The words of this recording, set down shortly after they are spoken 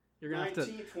You're gonna have to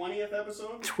 20th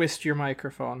episode? twist your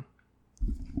microphone.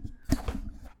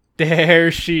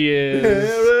 There she is.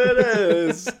 There it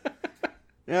is.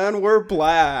 And we're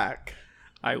black.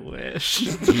 I wish.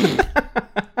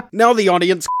 Now the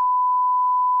audience.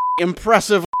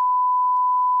 Impressive.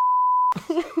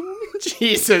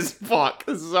 Jesus fuck.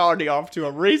 This is already off to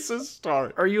a racist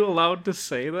start. Are you allowed to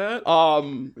say that?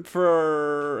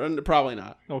 Probably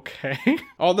not. Okay.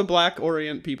 All the black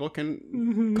Orient people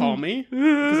can call me.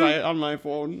 Because on my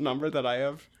phone number that I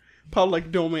have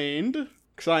public domained.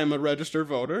 Because I am a registered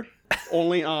voter.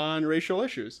 Only on racial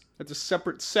issues. It's a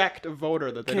separate sect of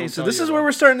voter that they don't Okay, so tell this you is about. where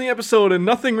we're starting the episode, and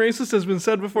nothing racist has been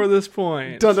said before this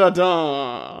point. Dun dun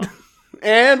dun.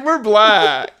 And we're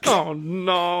black. Oh,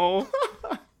 no.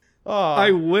 Oh. I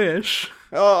wish.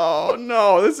 Oh,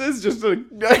 no, this is just a...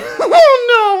 Oh,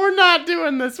 no, we're not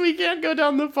doing this. We can't go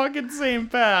down the fucking same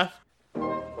path.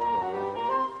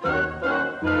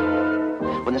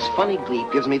 When this funny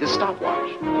gleep gives me this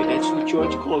stopwatch. Yeah, that's what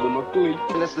George called him, a gleep.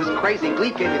 And this crazy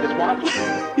gleep gave me this watch.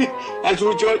 That's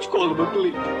what George called him, a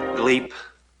gleep. Gleep.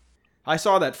 I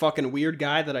saw that fucking weird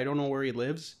guy that I don't know where he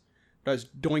lives. But I was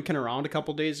doinking around a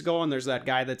couple days ago, and there's that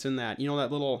guy that's in that, you know,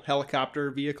 that little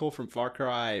helicopter vehicle from Far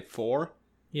Cry 4?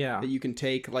 Yeah. That you can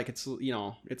take, like, it's, you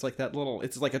know, it's like that little,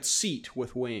 it's like a seat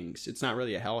with wings. It's not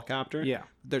really a helicopter. Yeah.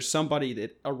 There's somebody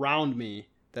that around me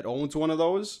that owns one of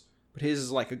those, but his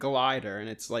is like a glider, and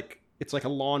it's like a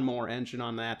lawnmower engine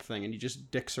on that thing, and he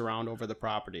just dicks around over the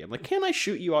property. I'm like, can I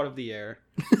shoot you out of the air?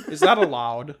 Is that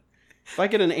allowed? If I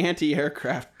get an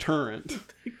anti-aircraft turret,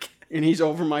 and he's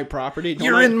over my property,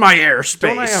 You're in my airspace.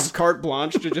 Don't I have carte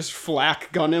blanche to just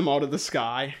flak gun him out of the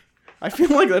sky? I feel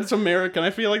like that's American. I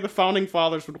feel like the founding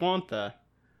fathers would want that.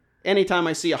 Anytime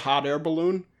I see a hot air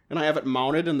balloon, and I have it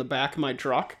mounted in the back of my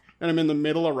truck, and I'm in the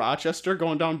middle of Rochester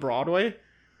going down Broadway,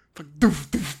 like, doof,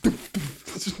 doof, doof,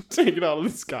 doof, just take it out of the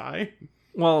sky.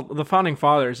 Well, the founding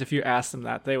fathers, if you asked them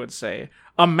that, they would say,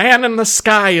 "A man in the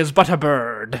sky is but a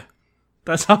bird."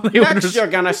 That's how they would. Next, you're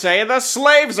gonna say the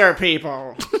slaves are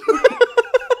people.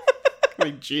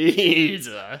 Like,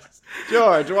 Jesus.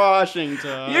 George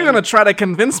Washington. You're gonna try to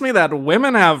convince me that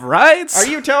women have rights? Are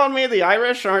you telling me the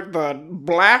Irish aren't the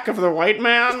black of the white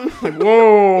man? Like,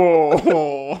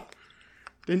 whoa.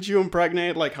 Didn't you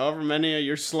impregnate, like, however many of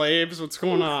your slaves? What's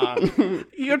going on?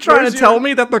 You're trying to tell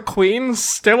me that the queen's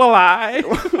still alive?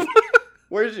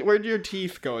 Where'd your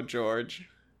teeth go, George?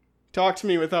 Talk to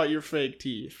me without your fake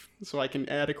teeth, so I can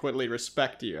adequately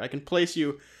respect you. I can place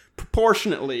you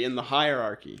proportionately in the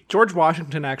hierarchy. George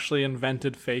Washington actually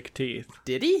invented fake teeth.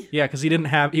 Did he? Yeah, because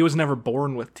he was never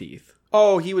born with teeth.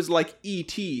 Oh, he was like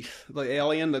E-Teeth, the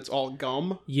alien that's all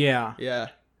gum? Yeah. Yeah.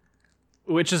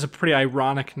 Which is a pretty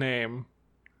ironic name.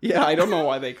 Yeah, I don't know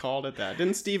why they called it that.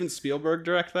 Didn't Steven Spielberg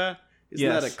direct that? Isn't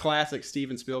Yes. that a classic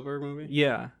Steven Spielberg movie?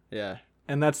 Yeah. Yeah.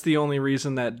 And that's the only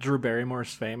reason that Drew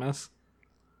Barrymore's famous.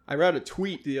 I read a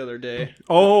tweet the other day.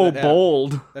 Oh, that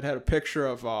bold. That had a picture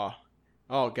of,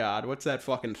 oh god, what's that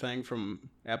fucking thing from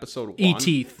episode 1?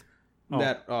 E-Teeth. Oh.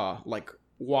 That, like,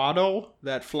 Watto,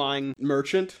 that flying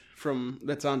merchant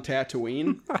that's on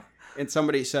Tatooine. And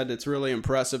somebody said it's really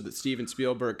impressive that Steven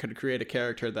Spielberg could create a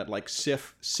character that, like,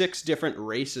 six different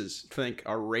races think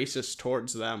are racist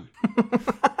towards them.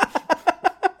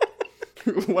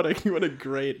 What a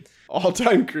great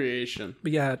all-time creation.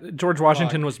 But yeah, George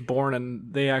Washington was born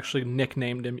and they actually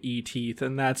nicknamed him E-Teeth,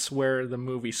 and that's where the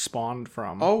movie spawned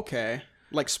from. Okay.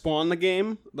 Like Spawn the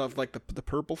game? Like the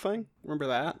purple thing? Remember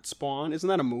that? Spawn? Isn't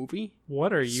that a movie?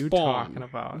 What are you Spawn, talking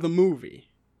about? The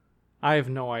movie. I have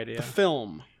no idea. The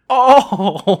film.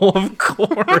 Oh, of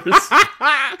course.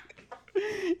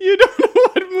 You don't know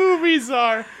what movies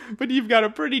are, but you've got a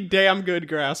pretty damn good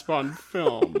grasp on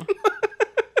film.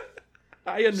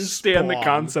 I understand the Spawn.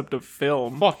 concept of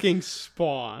film. Fucking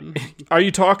Spawn. Are you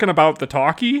talking about the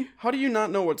talkie? How do you not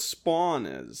know what Spawn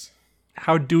is?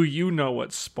 How do you know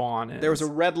what Spawn is? There was a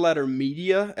Red Letter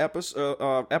Media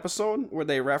episode where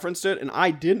they referenced it, and I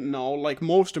didn't know, like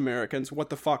most Americans, what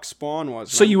the fuck Spawn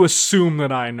was. So you assume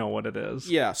that I know what it is.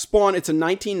 Yeah, Spawn, it's a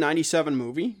 1997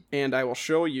 movie, and I will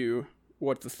show you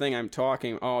what the thing I'm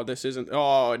talking... Oh, this isn't...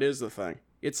 Oh, it is the thing.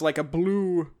 It's like a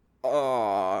blue...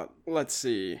 let's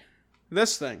see.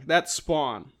 This thing. That's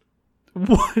Spawn.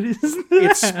 What is that?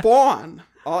 It's Spawn.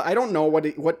 I don't know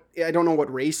I don't know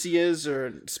what race he is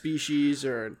or species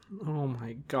or... Oh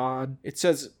my god. It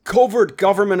says, covert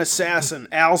government assassin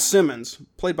Al Simmons,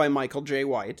 played by Michael J.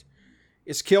 White,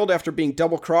 is killed after being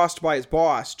double-crossed by his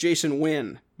boss, Jason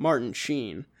Wynn, Martin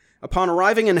Sheen. Upon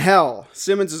arriving in Hell,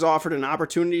 Simmons is offered an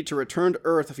opportunity to return to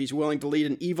Earth if he's willing to lead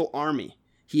an evil army.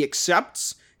 He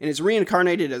accepts and is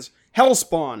reincarnated as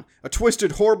Hellspawn, a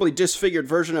twisted, horribly disfigured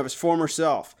version of his former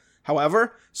self.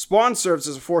 However, Spawn serves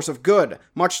as a force of good,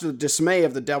 much to the dismay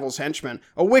of the devil's henchman,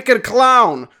 a wicked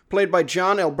clown, played by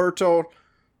John Alberto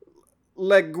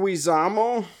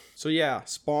Leguizamo. So yeah,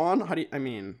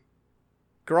 Spawn,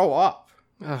 grow up.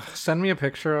 Send me a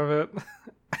picture of it.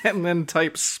 And then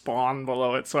type Spawn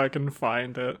below it so I can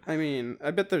find it.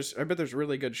 I bet there's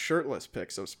really good shirtless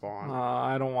pics of Spawn.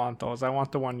 I don't want those. I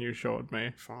want the one you showed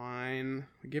me. Fine.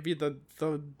 I'll give you the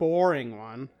boring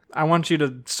one. I want you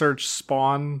to search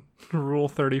Spawn Rule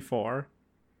 34.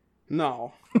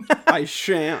 No, I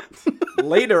shan't.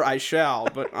 Later I shall,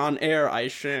 but on air I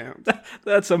shan't.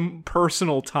 That's a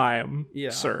personal time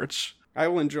search. I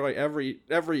will enjoy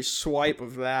every swipe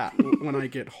of that when I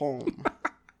get home.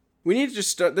 We need to just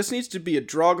start. This needs to be a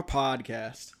drug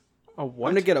podcast. A what?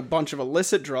 I'm gonna get a bunch of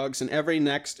illicit drugs in every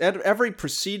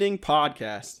preceding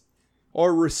podcast,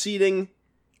 or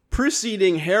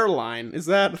preceding hairline. Is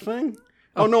that a thing?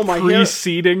 Oh no, my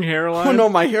preceding hairline. Oh no,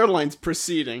 my hairline's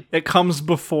preceding. It comes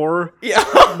before Yeah,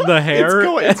 the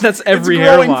hair. That's every it's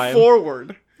going hairline.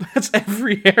 Forward. That's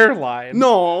every hairline.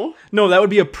 No, that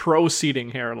would be a proceeding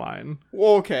hairline.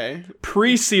 Well, okay.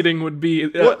 Preceding would be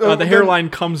the hairline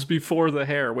comes before the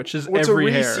hair, which is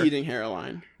every hair. What's a receding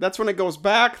hairline? That's when it goes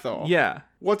back, though. Yeah.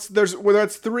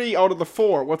 That's 3 out of the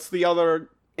 4. What's the other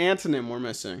antonym we're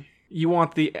missing? You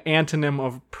want the antonym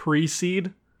of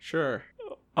precede? Sure.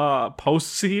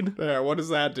 Postseed? There. What does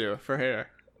that do for hair?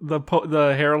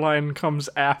 The hairline comes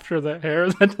after the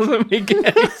hair. That doesn't make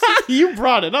any sense. You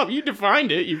brought it up. You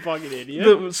defined it, you fucking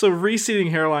idiot. So receding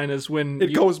hairline is when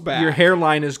it goes back. Your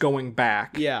hairline is going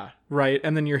back. Yeah. Right?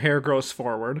 And then your hair grows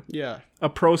forward. Yeah. A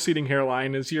proceeding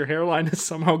hairline is your hairline is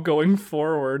somehow going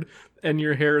forward and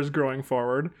your hair is growing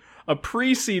forward. A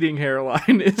preceding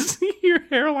hairline is your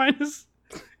hairline is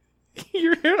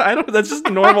your hair. That's just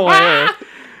normal hair.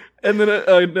 And then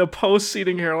a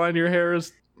post-seeding hairline, your hair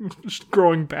is just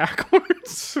growing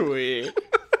backwards. Sweet.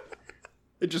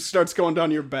 It just starts going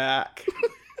down your back.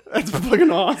 That's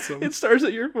fucking awesome. It starts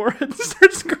at your forehead and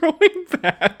starts growing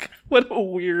back. What a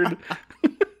weird...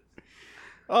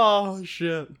 Oh,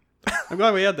 shit. I'm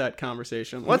glad we had that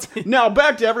conversation. Now,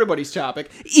 back to everybody's topic.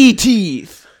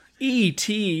 E-teeth.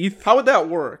 E-teeth? How would that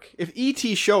work? If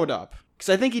E.T. showed up, because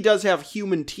I think he does have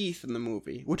human teeth in the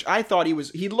movie, which I thought he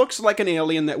looks like an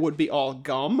alien that would be all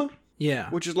gum. Yeah.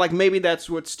 Which is like, maybe that's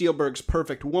what Spielberg's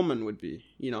perfect woman would be,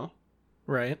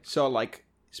 Right. So, like,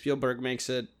 Spielberg makes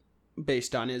it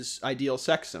based on his ideal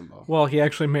sex symbol. Well, he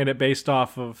actually made it based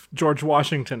off of George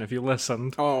Washington, if you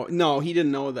listened. Oh, no, he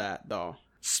didn't know that, though.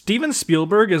 Steven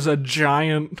Spielberg is a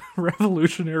giant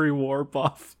Revolutionary War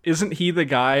buff. Isn't he the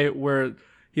guy where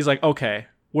he's like, okay,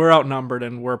 we're outnumbered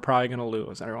and we're probably going to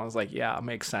lose? And everyone's like, yeah, it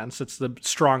makes sense. It's the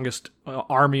strongest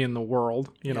army in the world,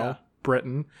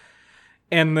 Britain.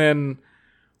 And then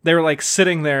they were like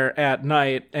sitting there at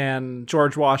night and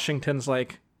George Washington's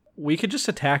like, we could just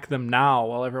attack them now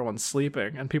while everyone's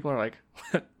sleeping. And people are like,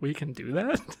 we can do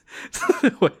that?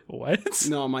 Wait, what?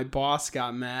 No, my boss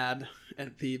got mad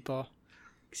at people.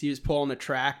 Because he was pulling a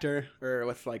tractor or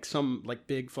with like some like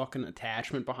big fucking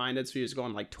attachment behind it. So he was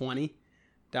going like 20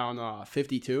 down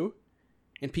 52.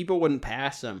 And people wouldn't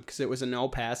pass him because it was a no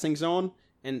passing zone.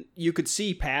 And you could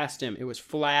see past him. It was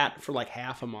flat for like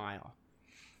half a mile.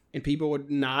 And people would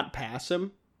not pass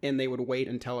him. And they would wait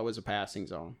until it was a passing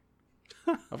zone.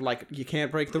 Of like, you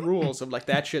can't break the rules. Of like,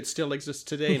 that shit still exists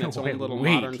today in its own little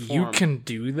modern form. You can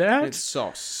do that? It's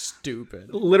so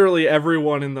stupid. Literally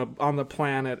everyone on the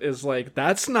planet is like,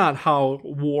 that's not how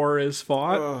war is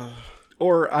fought. Ugh.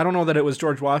 Or I don't know that it was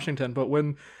George Washington, but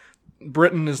when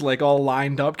Britain is like all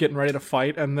lined up getting ready to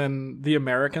fight, and then the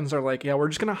Americans are like, yeah, we're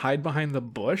just gonna hide behind the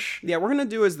bush. Yeah, we're gonna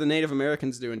do as the Native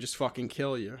Americans do and just fucking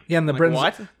kill you. Yeah, and the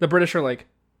British are like,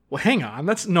 well, hang on,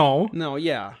 that's no,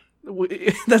 yeah.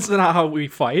 That's not how we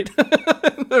fight.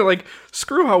 They're like,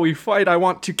 screw how we fight. I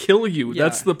want to kill you. Yeah,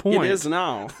 that's the point. It is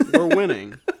now. We're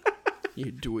winning. You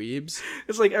dweebs.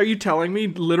 It's like, are you telling me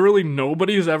literally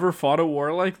nobody's ever fought a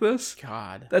war like this?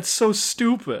 God. That's so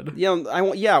stupid.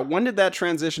 Yeah, when did that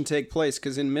transition take place?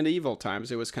 Because in medieval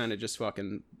times, it was kind of just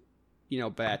fucking,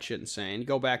 batshit insane.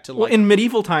 Go back to like... Well, in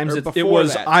medieval times, it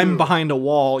was, I'm behind a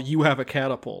wall, you have a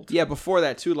catapult. Yeah, before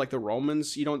that, too, like the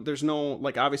Romans, there's no,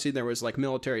 like, obviously there was, like,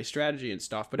 military strategy and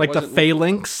stuff, but like the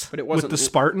phalanx but it wasn't, with the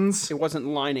Spartans? It wasn't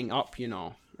lining up,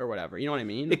 or whatever. You know what I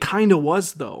mean? It kind of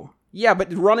was, though. Yeah,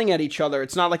 but running at each other,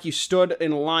 it's not like you stood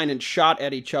in a line and shot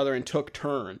at each other and took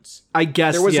turns. I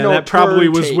guess, There was yeah, no that probably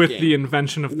turn was with taking. the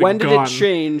invention of the When gun. did it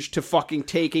change to fucking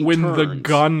taking when turns? the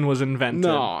gun was invented.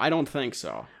 No, I don't think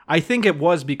so. I think it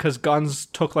was because guns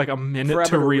took like a minute Forever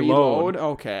to reload.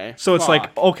 Okay. So it's like,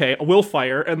 Fuck. okay, we'll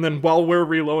fire, and then while we're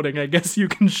reloading, I guess you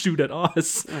can shoot at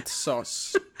us. That's so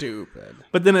stupid.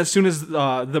 But then as soon as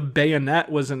the bayonet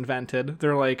was invented,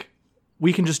 they're like,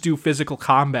 we can just do physical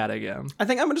combat again. I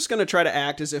think I'm just going to try to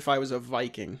act as if I was a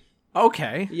Viking.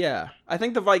 Okay. Yeah. I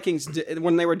think the Vikings,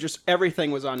 when they were just, everything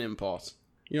was on impulse.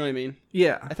 You know what I mean?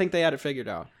 Yeah. I think they had it figured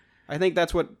out. I think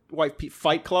that's why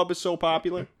Fight Club is so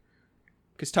popular.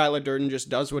 Because Tyler Durden just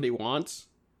does what he wants.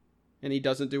 And he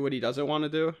doesn't do what he doesn't want to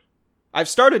do. I've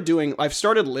started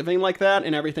living like that,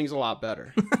 and everything's a lot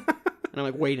better. And I'm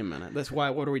like, wait a minute.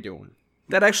 What are we doing?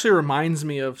 That actually reminds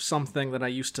me of something that I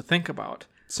used to think about.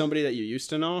 Somebody that you used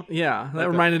to know? Yeah, that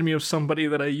reminded me of somebody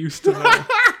that I used to know.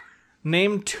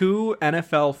 Name 2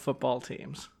 NFL football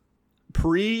teams.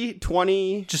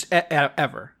 Pre-20... Just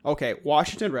ever. Okay,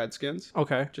 Washington Redskins.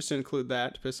 Okay. Just to include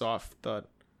that, to piss off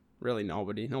really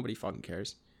nobody. Nobody fucking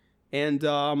cares. And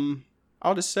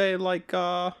I'll just say like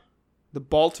the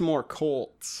Baltimore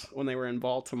Colts when they were in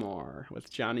Baltimore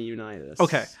with Johnny Unitas.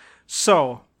 Okay.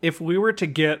 So, if we were to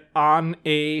get on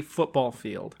a football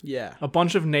field, Yeah. a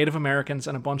bunch of Native Americans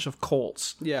and a bunch of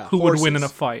Colts, Yeah, who would win in a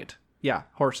horses. fight? Yeah,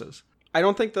 horses. I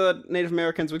don't think the Native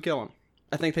Americans would kill him.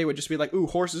 I think they would just be like, ooh,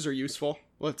 horses are useful.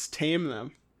 Let's tame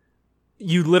them.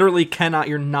 You literally cannot,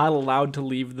 you're not allowed to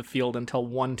leave the field until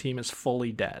one team is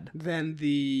fully dead. Then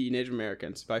the Native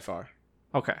Americans, by far.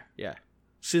 Okay. Yeah.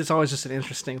 See, it's always just an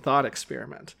interesting thought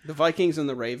experiment. The Vikings and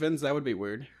the Ravens, that would be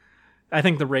weird. I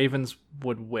think the Ravens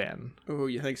would win. Ooh,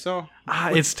 you think so?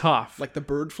 It's tough. Like the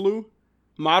bird flu?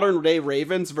 Modern day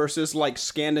Ravens versus like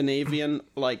Scandinavian,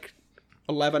 like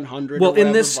 1100. Well, or in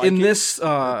whatever this Vikings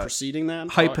in preceding that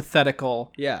this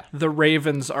hypothetical, yeah. the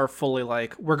Ravens are fully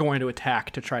like, we're going to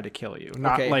attack to try to kill you.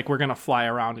 Not Okay. like we're going to fly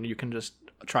around and you can just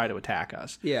try to attack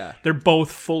us. Yeah. They're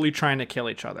both fully trying to kill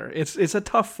each other. It's a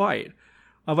tough fight.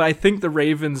 But I think the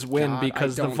Ravens win God,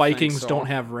 because I the don't Vikings think so. don't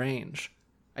have range.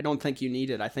 I don't think you need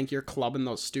it. I think you're clubbing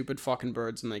those stupid fucking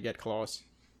birds when they get close.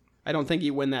 I don't think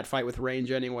you win that fight with range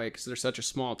anyway because they're such a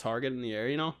small target in the air,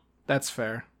 you know? That's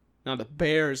fair. Now the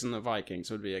Bears and the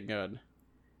Vikings would be a good.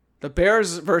 The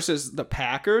Bears versus the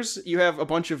Packers, you have a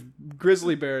bunch of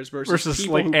grizzly bears versus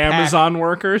people like who Amazon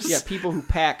workers. Yeah, people who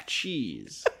pack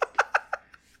cheese.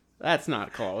 That's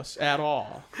not close at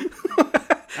all.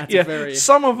 That's Yeah, a very...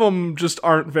 some of them just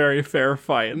aren't very fair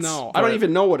fights. No, I don't but-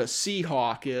 even know what a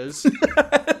Seahawk is.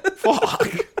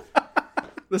 Fuck.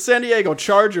 The San Diego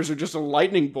Chargers are just a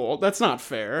lightning bolt. That's not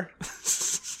fair.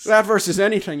 That versus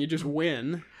anything, you just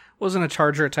win. Wasn't a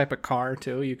Charger a type of car,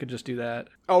 too? You could just do that.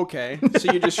 Okay,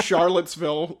 so you just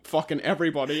Charlottesville fucking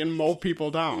everybody and mow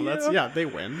people down. Yeah, they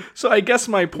win. So I guess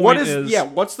my point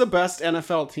what's the best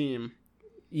NFL team?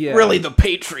 yeah. Really, the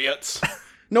Patriots.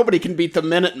 Nobody can beat the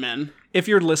Minutemen. If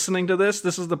you're listening to this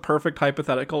is the perfect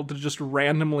hypothetical to just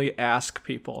randomly ask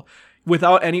people.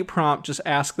 Without any prompt, just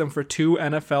ask them for 2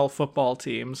 NFL football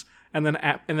teams and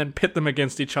then pit them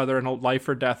against each other in a life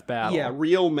or death battle. Yeah,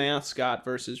 real mascot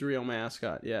versus real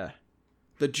mascot, yeah.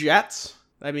 The Jets?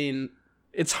 I mean...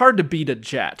 It's hard to beat a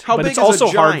Jet, How but big it's is a also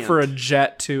hard giant? for a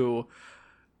Jet to...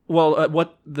 Well,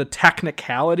 what the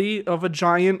technicality of a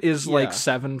giant is Yeah. like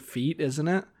 7 feet, isn't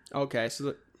it? Okay,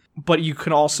 so... But you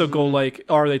can also go like,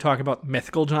 are they talking about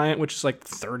mythical giant, which is like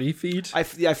 30 feet? I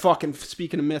fucking,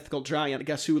 speaking of mythical giant,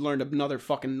 guess who learned another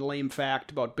fucking lame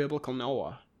fact about biblical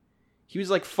Noah? He was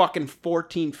like fucking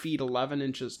 14 feet 11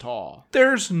 inches tall.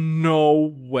 There's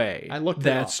no way I looked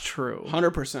that's it up. true.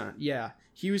 100%, yeah.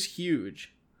 He was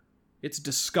huge. It's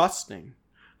disgusting.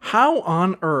 How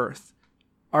on earth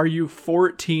are you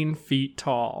 14 feet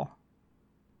tall?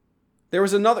 There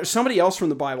was somebody else from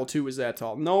the Bible too was that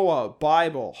tall. Noah,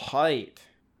 Bible, height,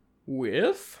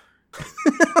 width?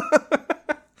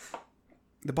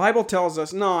 The Bible tells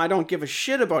us, no, I don't give a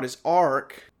shit about his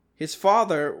ark. His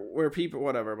father were people,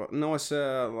 whatever, but Noah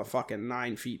said fucking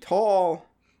 9 feet tall.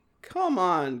 Come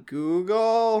on,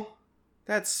 Google.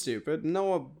 That's stupid.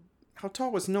 Noah, how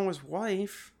tall was Noah's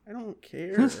wife? I don't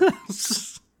care.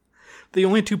 The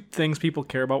only 2 things people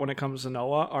care about when it comes to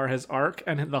Noah are his ark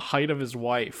and the height of his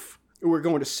wife. We're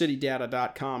going to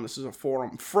citydata.com. This is a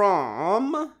forum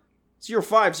from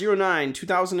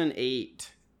 0509-2008.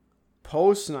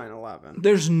 Post 9/11.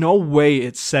 There's no way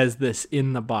it says this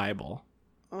in the Bible.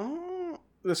 Oh,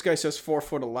 this guy says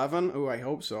 4'11". Ooh, I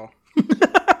hope so.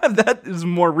 That is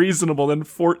more reasonable than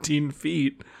 14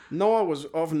 feet. Noah was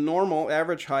of normal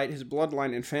average height. His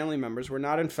bloodline and family members were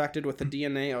not infected with the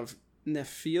DNA of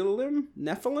Nephilim,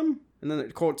 and then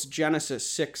it quotes Genesis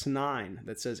 6:9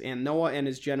 that says, "And Noah and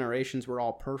his generations were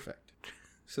all perfect."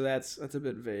 So that's a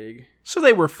bit vague. So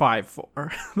they were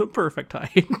 5'4", the perfect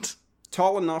height.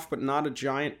 Tall enough, but not a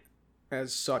giant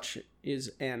as such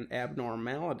is an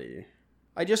abnormality.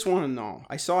 I just want to know.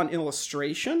 I saw an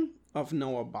illustration of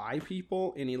Noah by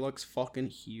people, and he looks fucking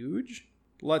huge.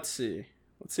 Let's see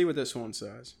what this one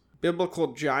says.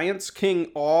 Biblical giants.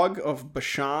 King Og of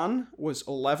Bashan was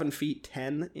 11 feet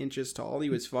 10 inches tall. He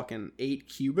was fucking 8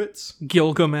 cubits.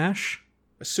 Gilgamesh.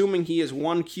 Assuming he is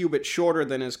 1 cubit shorter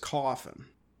than his coffin.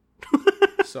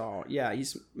 So, yeah,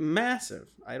 he's massive.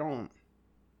 But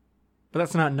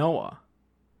that's not Noah.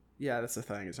 Yeah, that's the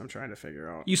thing, is I'm trying to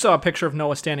figure out. You saw a picture of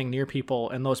Noah standing near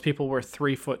people, and those people were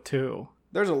 3'2".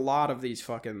 There's a lot of these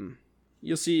fucking...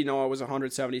 You'll see Noah was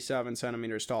 177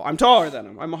 centimeters tall. I'm taller than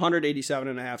him. I'm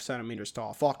 187.5 centimeters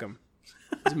tall. Fuck him.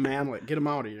 He's a manlet. Get him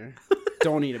out of here.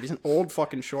 Don't eat him. He's an old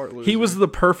fucking short loser. He was the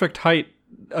perfect height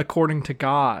according to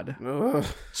God. Ugh.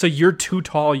 So you're too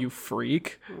tall, you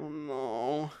freak. Oh,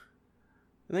 no.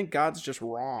 I think God's just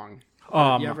wrong.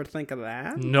 You ever think of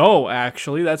that? No,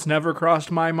 actually, that's never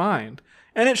crossed my mind.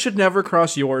 And it should never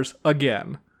cross yours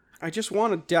again. I just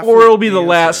want a definite Or it'll be the answer.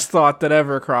 last thought that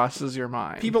ever crosses your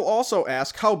mind. People also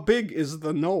ask, how big is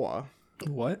the Noah?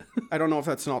 What? I don't know if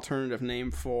that's an alternative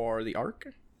name for the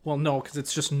Ark. Well, no, because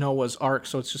it's just Noah's Ark,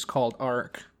 so it's just called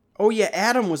Ark. Oh, yeah,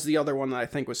 Adam was the other one that I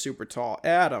think was super tall.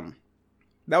 Adam.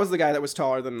 That was the guy that was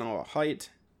taller than Noah. Height,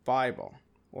 Bible.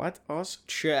 Let us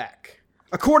check.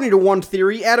 According to one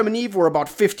theory, Adam and Eve were about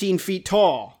 15 feet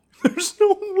tall. There's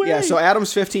no way. Yeah, so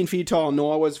Adam's 15 feet tall, and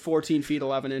Noah was 14 feet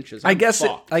 11 inches. I guess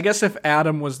if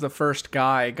Adam was the first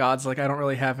guy, God's like, I don't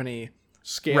really have any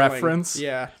Scaling. reference.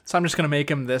 Yeah. So I'm just going to make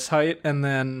him this height, and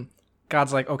then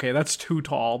God's like, okay, that's too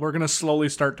tall. We're going to slowly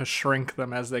start to shrink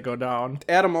them as they go down.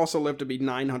 Adam also lived to be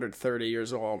 930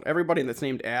 years old. Everybody that's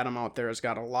named Adam out there has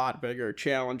got a lot bigger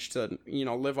challenge to,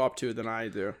 live up to than I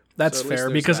do. That's So at least fair,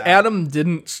 there's because that. Adam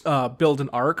didn't build an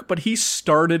ark, but he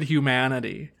started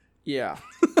humanity. Yeah.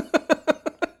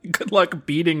 Good luck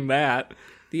beating that.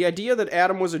 The idea that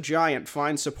Adam was a giant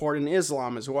finds support in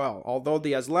Islam as well, although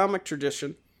the Islamic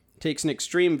tradition takes an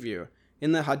extreme view.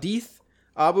 In the Hadith,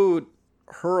 Abu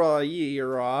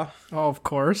Hurairah... Oh, of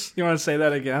course. You want to say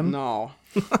that again? No.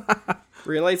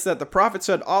 relates that the Prophet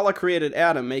said Allah created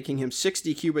Adam, making him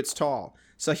 60 cubits tall.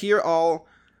 Sahih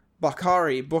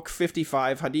al-Bukhari, Book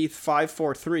 55, Hadith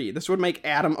 543. This would make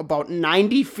Adam about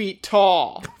 90 feet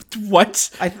tall. What?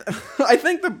 I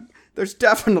think there's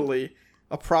definitely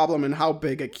a problem in how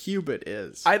big a cubit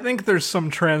is. I think there's some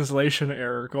translation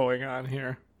error going on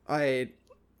here.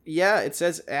 Yeah, it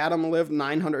says Adam lived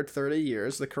 930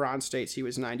 years. The Quran states he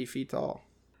was 90 feet tall.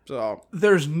 So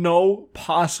There's no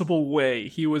possible way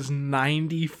he was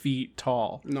 90 feet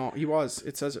tall. no, he was.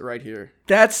 It says it right here.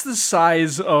 That's the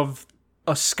size of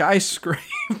a skyscraper.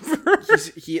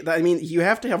 You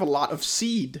have to have a lot of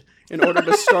seed in order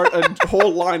to start a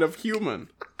whole line of human.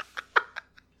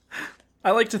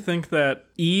 I like to think that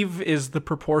Eve is the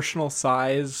proportional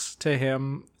size to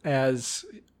him as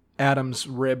Adam's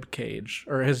rib cage,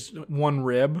 or his one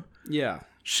rib. Yeah.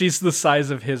 She's the size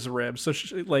of his rib. So,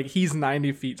 he's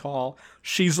 90 feet tall.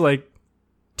 She's,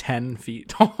 10 feet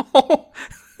tall.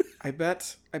 I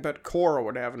bet Cora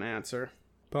would have an answer.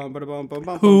 Bum, bum, bum,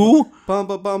 bum, Who? Bum,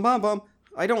 bum, bum, bum, bum.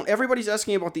 Everybody's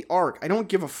asking about the Ark. I don't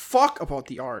give a fuck about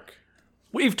the Ark.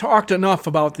 We've talked enough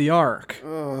about the Ark.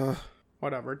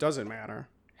 Whatever, it doesn't matter.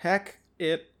 Heck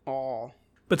it all.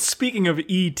 But speaking of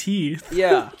E-teeth...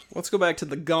 Yeah, let's go back to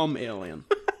the gum alien.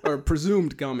 Or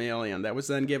presumed gum alien that was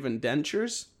then given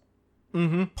dentures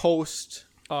post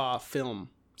film.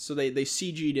 So they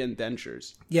CG'd in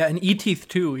dentures. Yeah, and E-teeth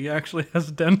too. He actually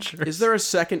has dentures. Is there a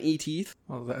second E-teeth?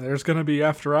 Well, there's gonna be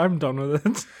after I'm done with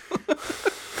it.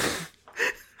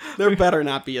 There better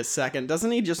not be a second.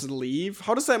 Doesn't he just leave?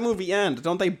 How does that movie end?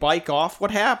 Don't they bike off?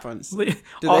 What happens? Do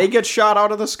they get shot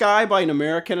out of the sky by an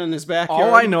American in his backyard?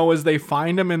 All I know is they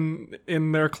find him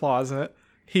in their closet.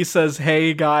 He says,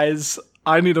 "Hey guys,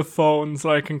 I need a phone so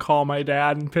I can call my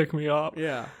dad and pick me up."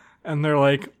 Yeah. And they're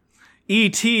like,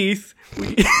 E-teeth,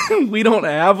 we don't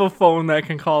have a phone that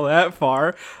can call that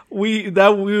far. We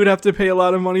would have to pay a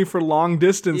lot of money for long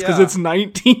distance because it's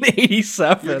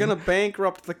 1987. You're gonna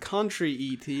bankrupt the country,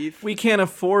 E-teeth. We can't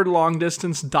afford long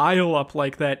distance dial up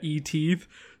like that, E-teeth.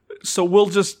 So we'll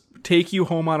just take you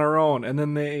home on our own. And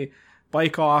then they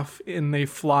bike off and they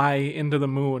fly into the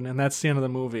moon, and that's the end of the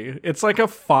movie. It's like a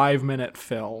 5-minute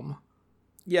film.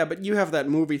 Yeah, but you have that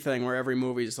movie thing where every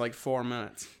movie is like 4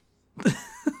 minutes.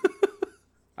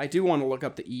 I do want to look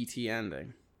up the E.T.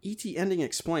 ending. E.T. ending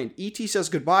explained. E.T. says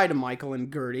goodbye to Michael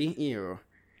and Gertie. Ew.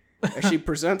 as she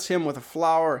presents him with a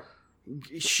flower.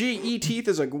 E-Teeth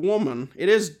is a woman. It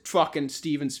is fucking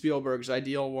Steven Spielberg's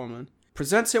ideal woman.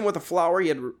 Presents him with a flower he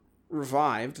had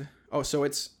revived. Oh, so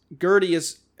it's Gertie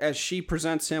as she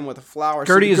presents him with a flower.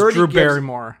 Gertie is Drew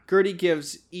Barrymore. Gertie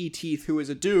gives E-Teeth, who is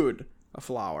a dude, a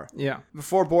flower. Yeah.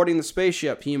 Before boarding the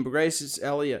spaceship, he embraces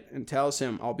Elliot and tells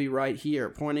him, "I'll be right here,"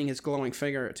 pointing his glowing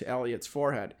finger to Elliot's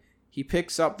forehead. He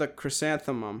picks up the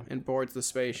chrysanthemum and boards the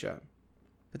spaceship.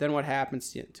 But then what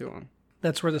happens to him?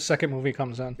 That's where the second movie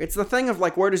comes in. It's the thing of,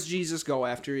 like, where does Jesus go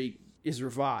after he is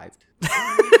revived?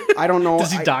 I don't know.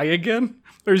 Does he die again?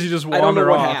 Or does he just wander off? I don't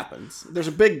know what happens. There's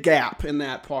a big gap in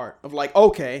that part of, like,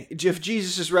 okay, if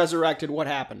Jesus is resurrected, what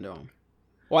happened to him?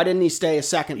 Why didn't he stay a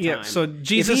second time? Yeah, so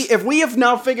Jesus... If we have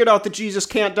now figured out that Jesus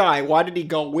can't die, why did he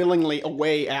go willingly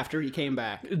away after he came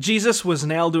back? Jesus was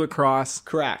nailed to a cross.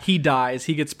 Correct. He dies.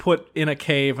 He gets put in a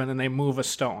cave, and then they move a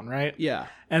stone, right? Yeah.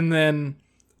 And then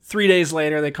 3 days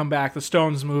later, they come back. The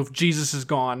stone's moved. Jesus is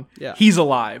gone. Yeah. He's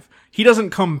alive. He doesn't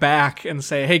come back and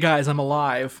say, "Hey, guys, I'm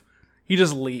alive." He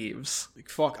just leaves. Like,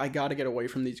 fuck, I gotta get away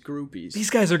from these groupies. These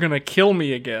guys are going to kill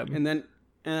me again.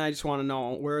 And I just want to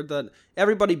know where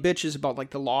everybody bitches about, like,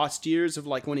 the lost years of,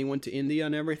 like, when he went to India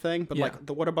and everything. But, like,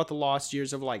 what about the lost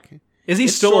years of, like... Is he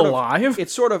still alive?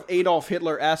 It's sort of Adolf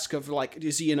Hitler-esque of, like,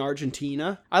 is he in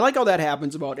Argentina? I like how that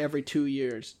happens about every 2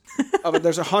 years.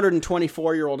 There's a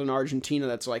 124-year-old in Argentina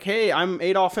that's like, "Hey, I'm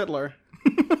Adolf Hitler."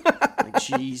 Like,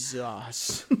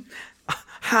 Jesus.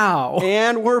 How?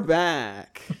 And we're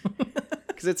back.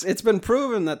 Because it's been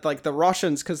proven that, like, the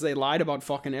Russians, because they lied about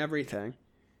fucking everything.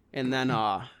 And then,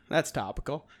 that's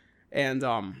topical. And,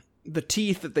 the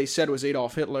teeth that they said was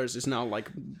Adolf Hitler's is now, like,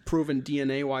 proven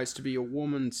DNA-wise to be a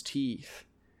woman's teeth.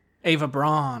 Ava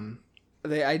Braun.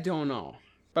 I don't know.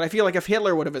 But I feel like if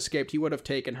Hitler would have escaped, he would have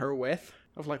taken her with.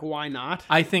 Of, like, why not?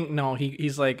 I think, no,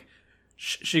 he's like,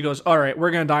 she goes, "All right,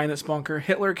 we're going to die in this bunker.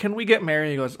 Hitler, can we get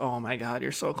married?" He goes, "Oh my God,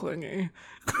 you're so clingy.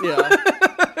 Yeah.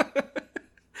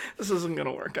 This isn't going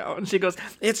to work out." And she goes,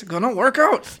 "It's going to work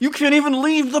out. You can't even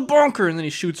leave the bunker." And then he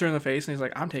shoots her in the face and he's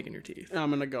like, "I'm taking your teeth. I'm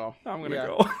gonna go. I'm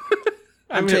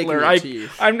taking Hitler. your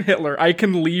teeth. I'm Hitler. I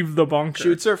can leave the bunker."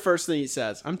 Shoots her, first thing he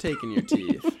says, "I'm taking your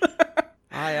teeth."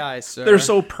 Aye, sir. They're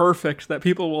so perfect that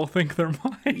people will think they're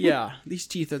mine. Yeah, these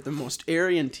teeth are the most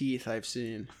Aryan teeth I've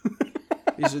seen.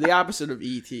 These are the opposite of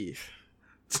E-teeth.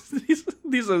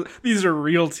 These are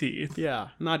real teeth. Yeah,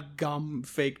 not gum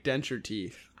fake denture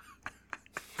teeth.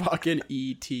 Fucking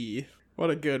E.T.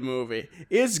 What a good movie.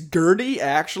 Is Gertie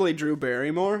actually Drew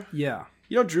Barrymore? Yeah.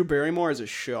 You know Drew Barrymore is a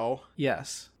show?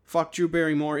 Yes. Fuck, Drew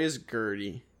Barrymore is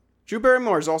Gertie. Drew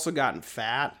Barrymore has also gotten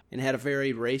fat and had a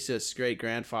very racist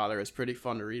great-grandfather. It's pretty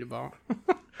fun to read about.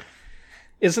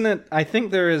 Isn't it? I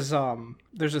think there's a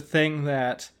thing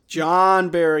that... John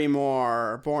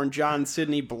Barrymore, born John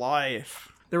Sidney Blythe.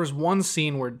 There was one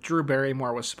scene where Drew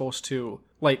Barrymore was supposed to,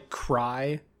 like,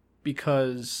 cry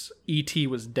because E.T.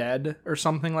 was dead or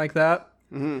something like that.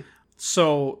 Mm-hmm.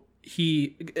 So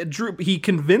he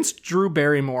convinced Drew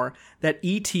Barrymore that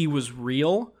E.T. was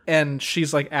real and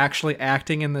she's, like, actually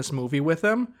acting in this movie with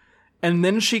him. And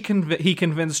then he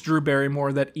convinced Drew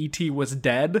Barrymore that E.T. was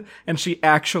dead, and she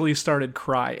actually started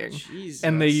crying. Jesus.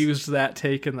 And they used that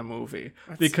take in the movie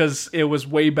because it was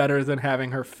way better than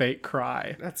having her fake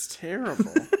cry. That's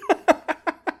terrible.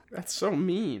 That's so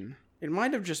mean. It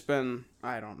might have just been,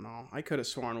 I don't know. I could have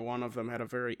sworn one of them had a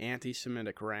very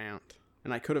anti-Semitic rant.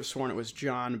 And I could have sworn it was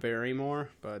John Barrymore,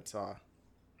 but...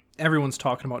 Everyone's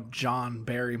talking about John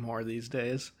Barrymore these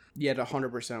days. Yeah,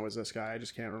 100% was this guy. I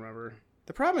just can't remember.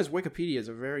 The problem is Wikipedia is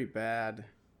a very bad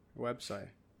website.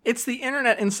 It's the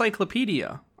Internet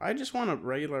Encyclopedia. I just want a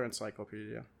regular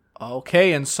encyclopedia.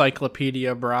 Okay,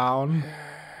 Encyclopedia Brown.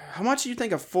 How much do you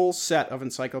think a full set of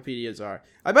encyclopedias are?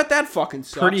 I bet that fucking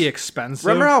sucks. Pretty expensive.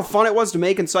 Remember how fun it was to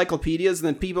make encyclopedias, and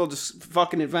then people just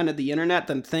fucking invented the internet,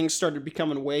 then things started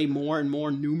becoming way more and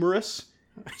more numerous?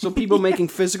 So people making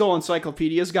physical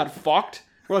encyclopedias got fucked?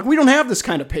 We're like, we don't have this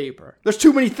kind of paper. There's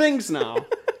too many things now.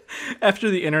 After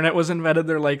the internet was invented,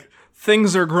 they're like,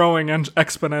 things are growing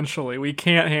exponentially. We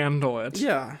can't handle it.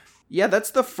 Yeah. Yeah, that's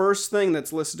the first thing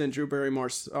that's listed in Drew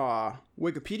Barrymore's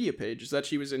Wikipedia page, is that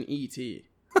she was in E.T.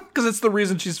 Because it's the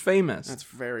reason she's famous. That's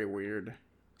very weird.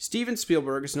 Steven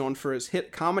Spielberg is known for his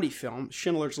hit comedy film,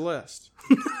 Schindler's List.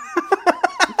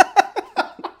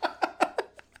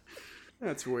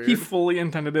 That's weird. He fully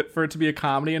intended it for it to be a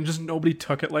comedy, and just nobody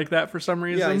took it like that for some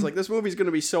reason. Yeah, he's like, this movie's going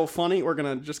to be so funny, we're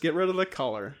going to just get rid of the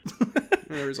color.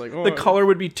 And he's like, oh, the color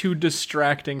would be too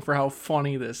distracting for how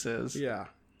funny this is. Yeah.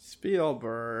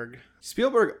 Spielberg,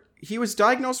 he was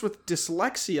diagnosed with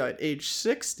dyslexia at age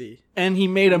 60. And he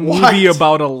made a movie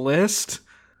about a list?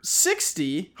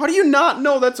 60? How do you not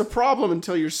know that's a problem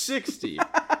until you're 60?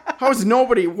 How is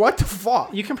nobody... What the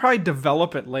fuck? You can probably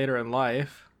develop it later in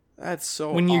life. That's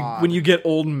so when odd. you get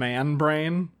old man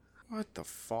brain. What the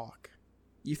fuck?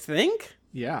 You think?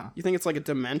 Yeah. You think it's like a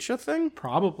dementia thing?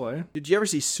 Probably. Did you ever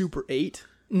see Super 8?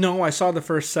 No, I saw the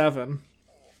first 7.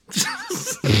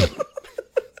 It's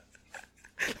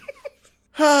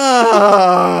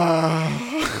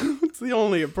the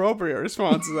only appropriate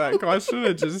response to that question.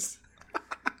 It just...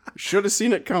 Should have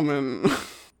seen it coming.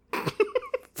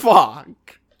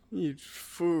 Fuck. You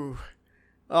foo.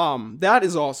 That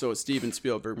is also a Steven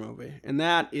Spielberg movie, and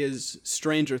that is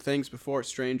Stranger Things Before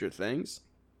Stranger Things,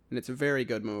 and it's a very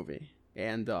good movie.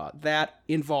 And that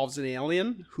involves an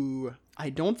alien who I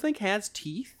don't think has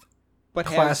teeth, but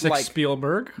Classic has like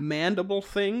Spielberg mandible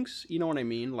things. You know what I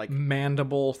mean? Like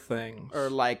mandible things, or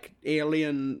like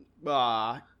alien.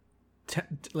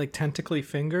 like tentacly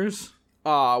fingers.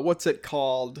 What's it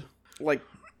called? Like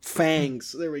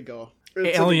fangs. There we go.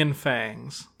 It's alien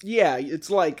fangs. Yeah, it's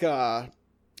like a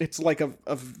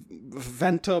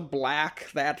Venta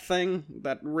black, that thing,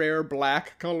 that rare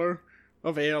black color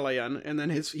of alien, and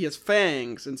then he has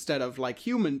fangs instead of like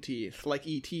human teeth, like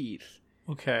E-teeth.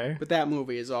 Okay. But that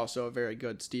movie is also a very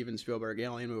good Steven Spielberg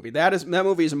alien movie. That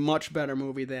movie is a much better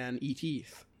movie than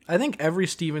E-teeth. I think every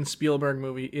Steven Spielberg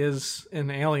movie is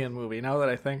an alien movie, now that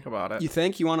I think about it. You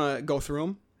think? You want to go through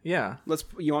them? Yeah.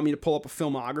 You want me to pull up a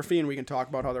filmography and we can talk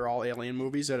about how they're all alien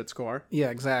movies at its core?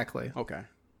 Yeah, exactly. Okay.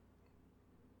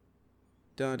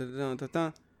 Dun, dun, dun, dun,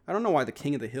 dun. I don't know why the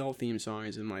King of the Hill theme song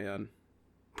is in my head.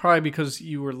 Probably because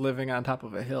you were living on top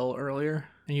of a hill earlier,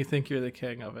 and you think you're the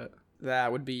king of it.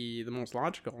 That would be the most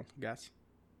logical, I guess.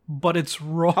 But it's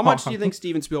wrong. How much do you think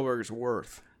Steven Spielberg is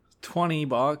worth?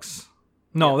 $20.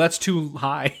 No, that's too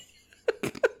high.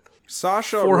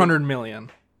 Sasha 400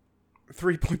 million.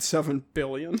 3.7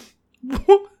 billion.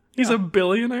 He's a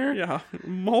billionaire? Yeah,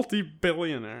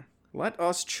 multi-billionaire. Let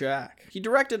us check. He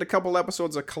directed a couple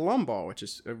episodes of Columbo, which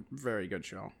is a very good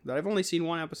show that I've only seen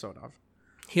one episode of.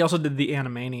 He also did the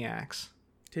Animaniacs.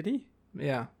 Did he?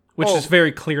 Yeah. Which is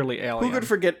very clearly alien. Who could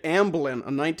forget Amblin, a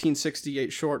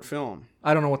 1968 short film?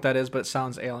 I don't know what that is, but it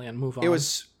sounds alien. Move on. It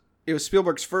was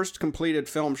Spielberg's first completed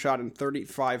film shot in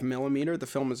 35mm. The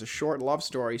film is a short love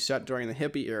story set during the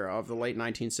hippie era of the late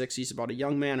 1960s about a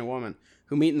young man and woman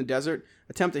who meet in the desert,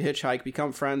 attempt to hitchhike,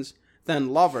 become friends, then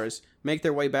lovers, make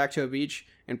their way back to a beach,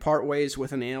 and part ways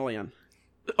with an alien.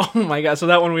 Oh my god, so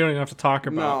that one we don't even have to talk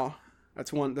about. No,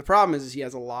 that's one. The problem is he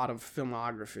has a lot of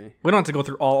filmography. We don't have to go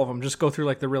through all of them, just go through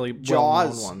like the really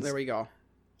Jaws, well-known ones. There we go.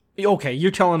 Okay,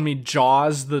 you're telling me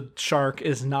Jaws, the shark,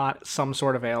 is not some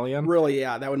sort of alien? Really,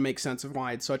 yeah, that would make sense of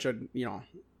why it's such a,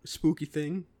 spooky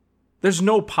thing. There's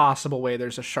no possible way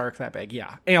there's a shark that big.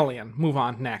 Yeah, alien. Move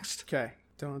on, next. Okay.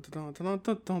 Well,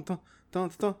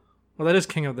 that is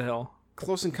King of the Hill.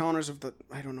 Close Encounters of the...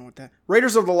 I don't know what that...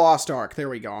 Raiders of the Lost Ark. There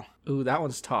we go. Ooh, that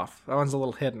one's tough. That one's a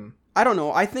little hidden. I don't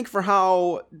know. I think for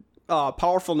how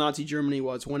powerful Nazi Germany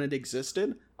was when it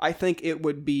existed, I think it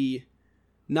would be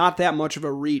not that much of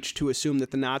a reach to assume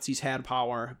that the Nazis had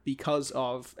power because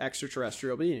of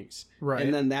extraterrestrial beings. Right.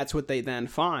 And then that's what they then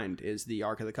find is the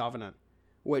Ark of the Covenant,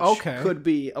 which could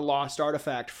be a lost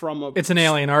artifact from a... It's an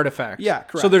alien artifact. Yeah,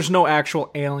 correct. So there's no actual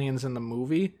aliens in the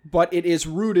movie? But it is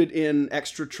rooted in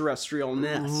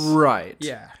extraterrestrialness. Right.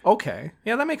 Yeah. Okay.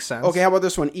 Yeah, that makes sense. Okay, how about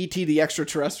this one? E.T. the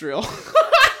Extraterrestrial.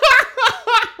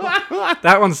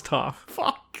 That one's tough.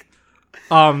 Fuck.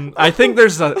 I think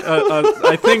there's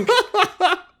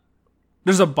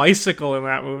there's a bicycle in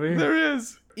that movie. There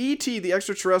is. E.T. the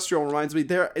Extraterrestrial reminds me,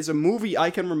 there is a movie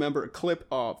I can remember a clip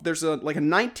of. There's a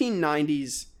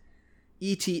 1990s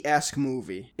E.T.-esque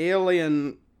movie.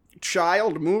 Alien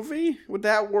child movie? Would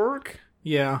that work?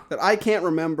 Yeah. That I can't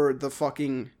remember the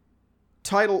fucking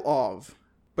title of.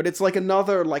 But it's like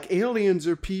another, aliens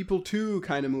are people too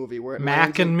kind of movie. Where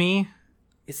Mac and Me?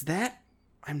 Is that?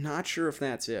 I'm not sure if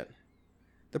that's it.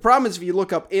 The problem is if you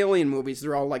look up alien movies,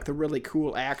 they're all like the really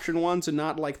cool action ones and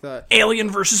not like the... Alien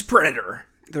versus Predator.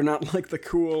 They're not like the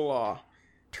cool...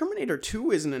 Terminator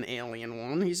 2 isn't an alien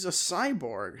one. He's a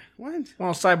cyborg. What?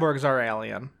 Well, cyborgs are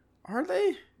alien. Are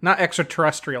they? Not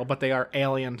extraterrestrial, but they are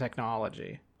alien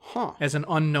technology. Huh. As an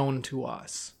unknown to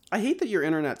us. I hate that your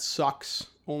internet sucks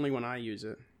only when I use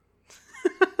it.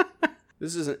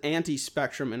 This is an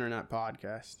anti-spectrum internet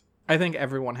podcast. I think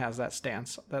everyone has that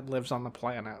stance that lives on the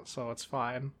planet, so it's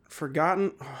fine.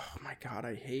 Forgotten... Oh my god,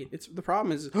 I hate... The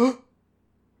problem is...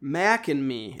 Mac and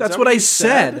Me. That's what I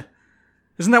said.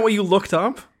 Isn't that what you looked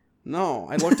up? No,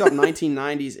 I looked up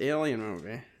 1990s alien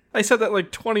movie. I said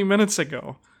that 20 minutes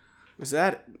ago. Was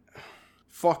that...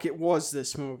 Fuck, it was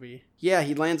this movie. Yeah,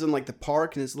 he lands in like the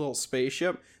park in his little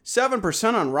spaceship.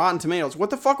 7% on Rotten Tomatoes. What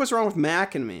the fuck was wrong with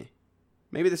Mac and Me?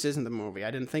 Maybe this isn't the movie.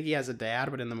 I didn't think he has a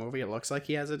dad, but in the movie it looks like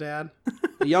he has a dad.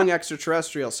 A young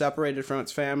extraterrestrial separated from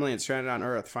its family and stranded on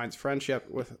Earth finds friendship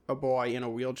with a boy in a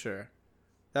wheelchair.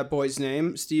 That boy's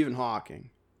name? Stephen Hawking.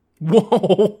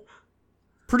 Whoa.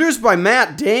 Produced by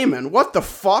Matt Damon. What the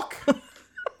fuck?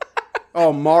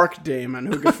 Oh, Mark Damon.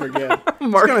 Who could forget? I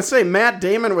was going to say, Matt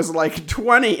Damon was like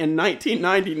 20 in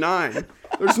 1999.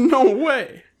 There's no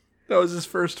way. That was his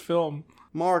first film.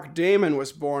 Mark Damon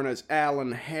was born as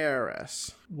Alan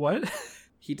Harris. What?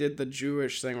 He did the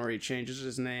Jewish thing where he changes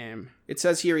his name. It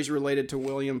says here he's related to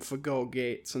William Fago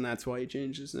Gates, and that's why he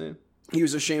changed his name. He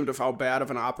was ashamed of how bad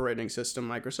of an operating system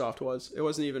Microsoft was. It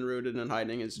wasn't even rooted in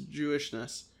hiding his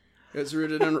Jewishness. It was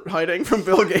rooted in hiding from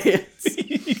Bill Gates.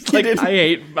 He's like,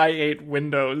 I hate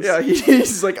Windows. Yeah,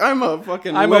 he's like, I'm a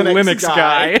Linux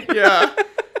guy. Yeah.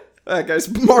 That guy's,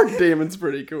 Mark Damon's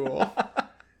pretty cool.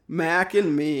 Mac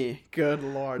and Me. Good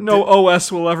lord. No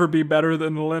OS will ever be better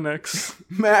than Linux.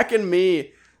 Mac and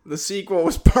Me. The sequel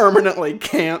was permanently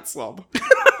canceled.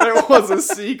 There was a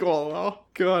sequel, though.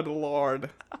 Good lord.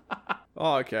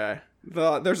 Okay.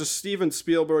 There's a Steven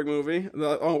Spielberg movie.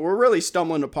 We're really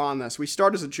stumbling upon this. We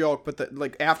start as a joke,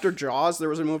 but after Jaws, there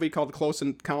was a movie called Close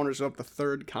Encounters of the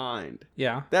Third Kind.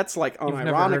 Yeah. That's like unironically. You've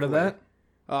never heard of that?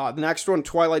 The next one,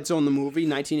 Twilight Zone the movie,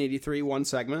 1983, one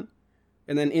segment.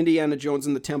 And then Indiana Jones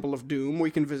and the Temple of Doom. We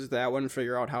can visit that one and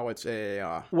figure out how it's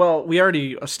a... Well, we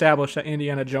already established that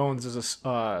Indiana Jones is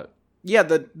a...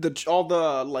 Yeah, all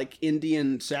the like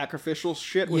Indian sacrificial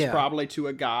shit was probably to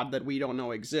a god that we don't know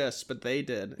exists, but they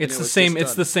did. It's the same.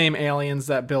 It's the same aliens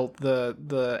that built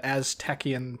the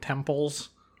Aztecian temples.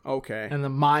 Okay. And the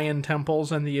Mayan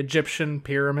temples and the Egyptian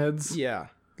pyramids. Yeah.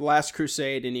 Last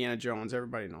Crusade, Indiana Jones.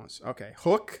 Everybody knows. Okay.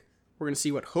 Hook. We're going to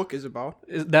see what Hook is about.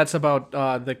 That's about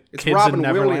the kids Robin in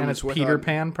Neverland. Williams It's Peter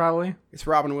Pan, probably. It's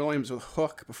Robin Williams with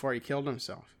Hook before he killed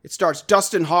himself. It stars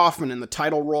Dustin Hoffman in the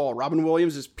title role. Robin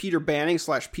Williams is Peter Banning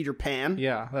 / Peter Pan.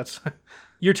 Yeah, that's...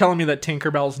 You're telling me that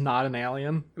Tinkerbell's not an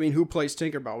alien? I mean, who plays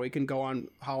Tinkerbell? We can go on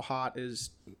how hot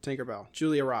is Tinkerbell.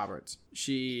 Julia Roberts.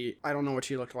 I don't know what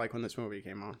she looked like when this movie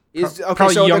came on.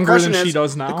 Probably so younger than she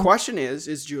does now. The question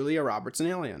is Julia Roberts an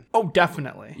alien? Oh,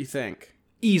 definitely. You think?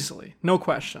 Easily. No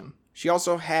question. She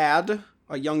also had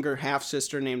a younger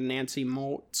half-sister named Nancy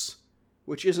Motes,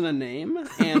 which isn't a name,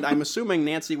 and I'm assuming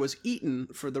Nancy was eaten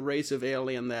for the race of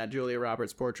alien that Julia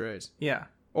Roberts portrays. Yeah.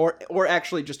 Or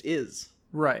actually just is.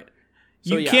 Right.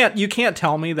 So, you can't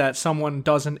tell me that someone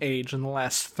doesn't age in the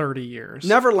last 30 years.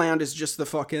 Neverland is just the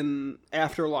fucking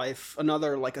afterlife,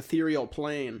 another like ethereal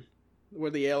plane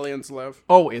where the aliens live.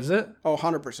 Oh, is it? Oh,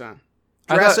 100%.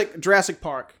 Jurassic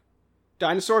Park.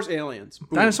 Dinosaurs, aliens. Boom.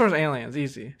 Dinosaurs, aliens,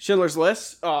 easy. Schindler's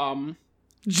List.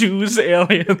 Jews,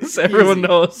 aliens. Everyone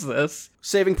knows this.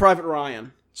 Saving Private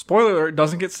Ryan. Spoiler alert,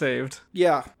 doesn't get saved.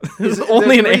 Yeah.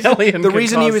 Only an alien. The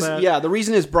reason the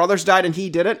reason his brothers died and he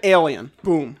did it, alien.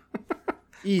 Boom.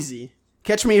 Easy.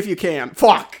 Catch Me If You Can.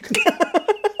 Fuck.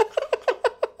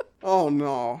 Oh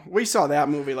no. We saw that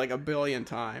movie like 1 billion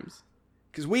times.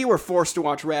 Because we were forced to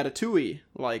watch Ratatouille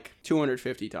like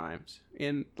 250 times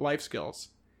in life skills.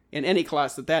 In any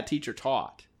class that teacher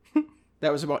taught.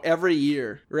 That was about every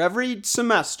year, or every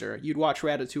semester, you'd watch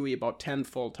Ratatouille about 10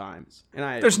 full times.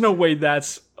 And there's no way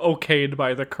that's okayed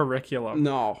by the curriculum.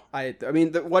 No. I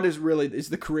mean, what is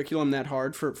the curriculum that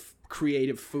hard for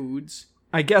creative foods?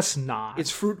 I guess not. Is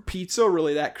fruit pizza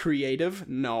really that creative?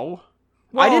 No.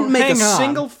 Well, I didn't make a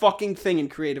single fucking thing in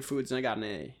creative foods and I got an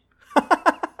A.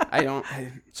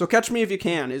 So Catch Me If You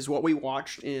Can is what we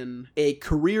watched in a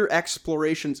career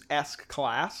explorations-esque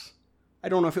class. I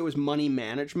don't know if it was money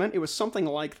management. It was something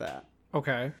like that.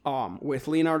 Okay. With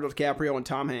Leonardo DiCaprio and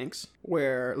Tom Hanks,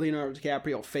 where Leonardo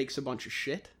DiCaprio fakes a bunch of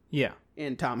shit. Yeah.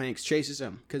 And Tom Hanks chases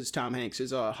him, because Tom Hanks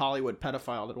is a Hollywood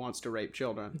pedophile that wants to rape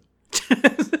children.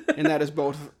 And that is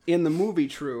both in the movie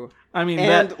true,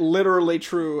 and literally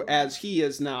true as he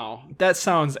is now. That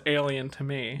sounds alien to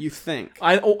me. You think?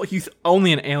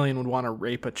 Only an alien would want to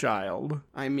rape a child.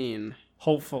 I mean...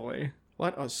 Hopefully.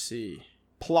 Let us see.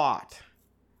 Plot.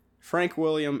 Frank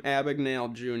William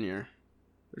Abagnale Jr.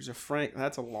 There's a Frank...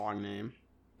 That's a long name.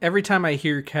 Every time I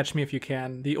hear Catch Me If You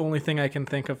Can, the only thing I can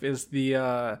think of is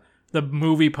the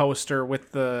movie poster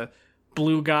with the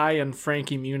blue guy and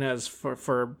Frankie Muniz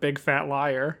for Big Fat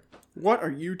Liar. What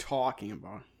are you talking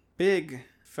about? Big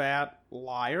Fat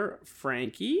Liar?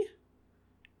 Frankie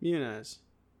Muniz.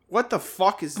 What the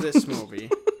fuck is this movie?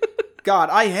 God,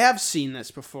 I have seen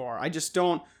this before. I just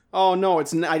don't... Oh no,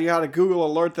 I got a Google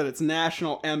alert that it's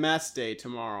National MS Day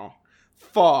tomorrow.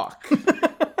 Fuck.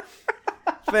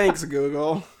 Thanks,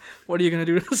 Google. What are you going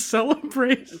to do to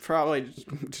celebrate? Probably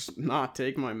just not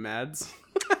take my meds.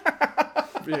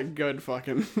 Be a good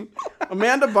fucking...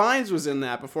 Amanda Bynes was in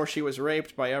that before she was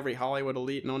raped by every Hollywood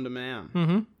elite known to man.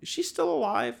 Mm-hmm. Is she still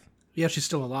alive? Yeah, she's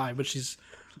still alive, but she's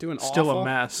doing still awful? a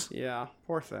mess. Yeah,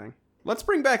 poor thing. Let's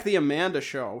bring back the Amanda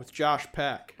Show with Josh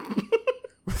Peck.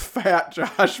 With fat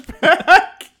Josh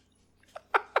Peck.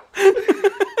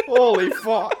 Holy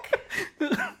fuck.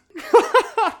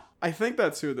 I think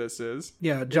that's who this is.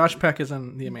 Yeah, Josh Peck is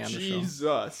in the Amanda Show.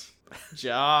 Jesus.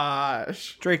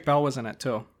 Josh. Drake Bell was in it,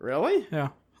 too. Really? Yeah.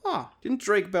 Huh. Didn't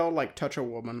Drake Bell, like, touch a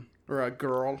woman? Or a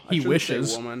girl? He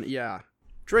wishes. Woman. Yeah.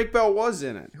 Drake Bell was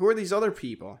in it. Who are these other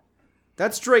people?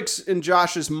 That's Drake's and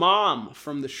Josh's mom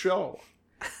from the show.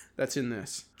 That's in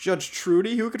this. Judge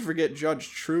Trudy? Who could forget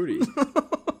Judge Trudy?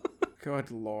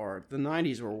 Good lord. The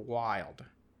 90s were wild.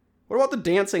 What about the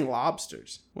Dancing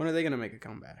Lobsters? When are they going to make a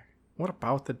comeback? What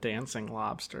about the Dancing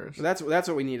Lobsters? That's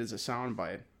what we need as a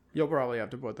soundbite. You'll probably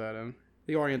have to put that in.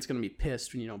 The Orient's going to be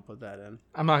pissed when you don't put that in.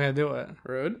 I'm not going to do it.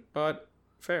 Rude, but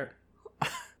fair.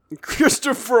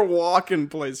 Christopher Walken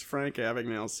plays Frank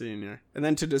Abagnale Sr. And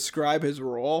then to describe his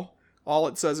role, all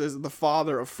it says is the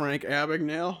father of Frank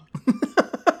Abagnale.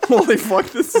 Holy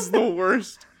fuck, this is the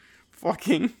worst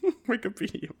fucking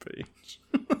Wikipedia page.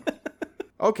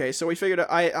 Okay, so we figured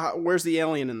out, where's the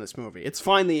alien in this movie? It's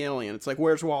find the alien. It's like,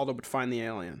 where's Waldo, but find the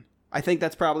alien. I think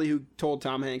that's probably who told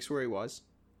Tom Hanks where he was.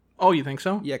 Oh, you think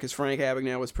so? Yeah, because Frank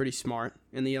Abagnale was pretty smart.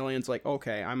 And the alien's like,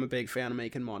 okay, I'm a big fan of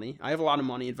making money. I have a lot of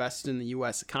money invested in the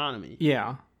U.S. economy.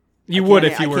 Yeah. You would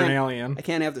if you were an alien. I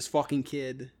can't have this fucking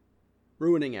kid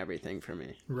ruining everything for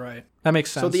me. Right. That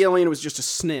makes sense. So the alien was just a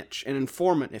snitch, an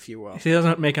informant, if you will. He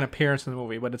doesn't make an appearance in the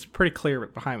movie, but it's pretty clear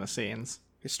behind the scenes.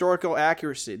 Historical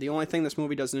accuracy. The only thing this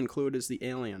movie doesn't include is the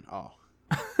alien. Oh.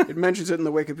 It mentions it in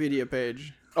the Wikipedia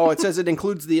page. Oh, it says it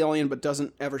includes the alien, but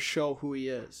doesn't ever show who he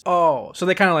is. Oh, so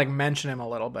they kind of like mention him a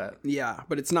little bit. Yeah,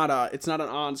 but it's not an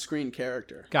on-screen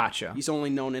character. Gotcha. He's only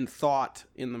known in thought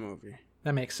in the movie.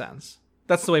 That makes sense.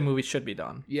 That's the way movies should be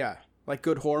done. Yeah. Like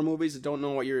good horror movies that don't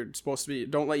know what you're supposed to be,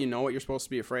 don't let you know what you're supposed to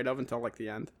be afraid of until like the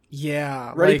end.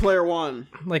 Yeah. Ready Player One.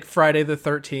 Like Friday the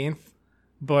 13th,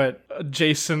 but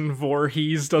Jason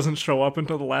Voorhees doesn't show up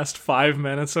until the last 5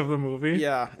 minutes of the movie.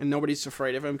 Yeah, and nobody's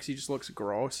afraid of him because he just looks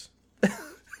gross.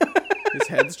 His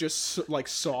head's just like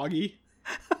soggy.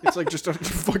 It's like just a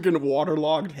fucking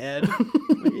waterlogged head.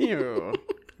 Like, ew.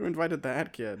 Who invited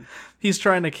that kid? He's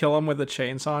trying to kill him with a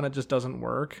chainsaw and it just doesn't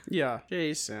work. Yeah.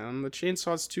 Jason, the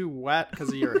chainsaw's too wet because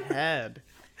of your head.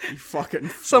 You fucking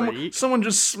freak. Someone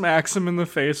just smacks him in the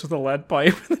face with a lead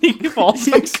pipe and he falls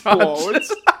He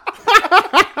explodes.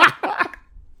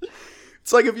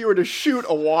 It's like if you were to shoot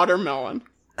a watermelon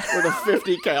with a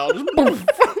 50 cal. Just boom.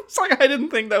 It's like I didn't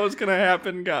think that was gonna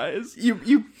happen, guys.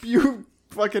 You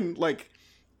fucking like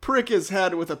prick his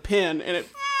head with a pin and it...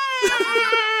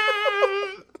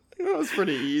 That was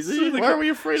pretty easy. So why are we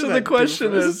afraid of that? So the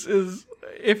question is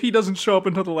if he doesn't show up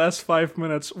until the last 5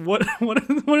 minutes, what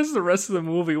is the rest of the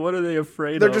movie? What are they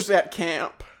afraid They're of? just at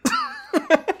camp.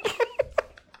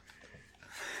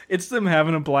 It's them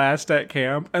having a blast at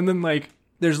camp, and then like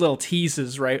there's little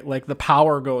teases, right? Like the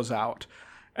power goes out,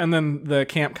 and then the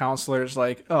camp counselor's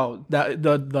like, "Oh, that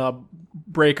the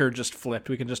breaker just flipped.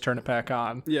 We can just turn it back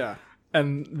on." Yeah.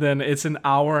 And then it's an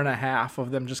hour and a half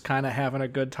of them just kind of having a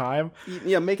good time.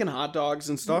 Yeah, making hot dogs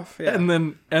and stuff. Yeah. And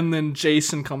then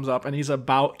Jason comes up and he's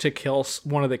about to kill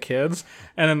one of the kids,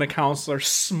 and then the counselor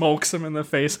smokes him in the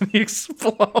face and he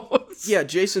explodes. Yeah,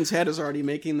 Jason's head is already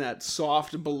making that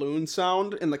soft balloon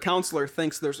sound, and the counselor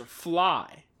thinks there's a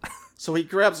fly. So he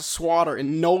grabs a swatter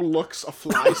and looks a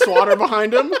fly swatter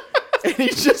behind him, and he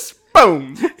just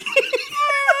boom.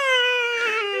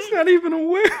 Not even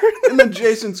aware. And then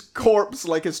Jason's corpse,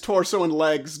 like his torso and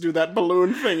legs, do that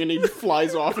balloon thing, and he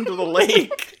flies off into the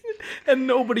lake. And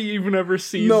nobody even ever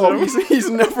sees him. He's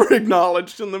never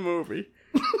acknowledged in the movie.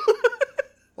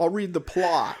 I'll read the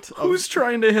plot. Who's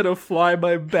trying to hit a fly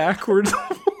by backwards?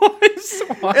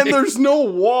 And there's no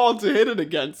wall to hit it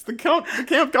against. The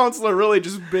camp counselor really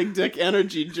just big dick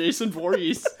energy Jason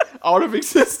Voorhees out of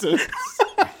existence.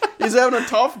 He's having a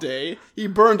tough day. He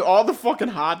burned all the fucking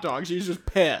hot dogs. He's just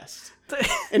pissed.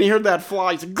 And he heard that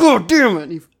fly. He's like, God damn it.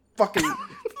 And he fucking...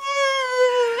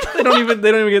 They don't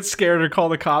even get scared or call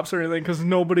the cops or anything because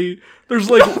nobody's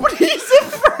afraid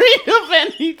of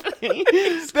anything.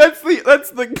 That's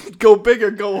the go big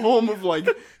or go home of like,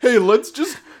 hey, let's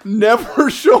just never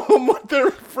show them what they're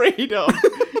afraid of.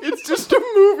 It's just a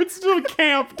move. It's still a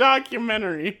camp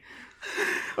documentary.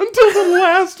 Until the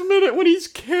last minute when he's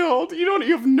killed.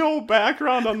 You have no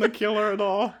background on the killer at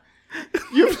all.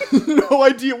 You have no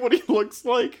idea what he looks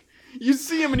like. You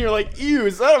see him and you're like, ew,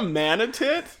 is that a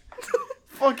manatit?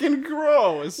 Fucking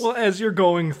gross. Well, as you're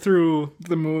going through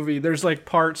the movie, there's like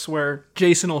parts where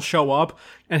Jason will show up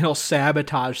and he'll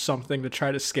sabotage something to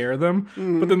try to scare them.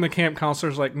 But then the camp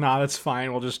counselor's like, nah, that's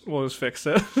fine. We'll just fix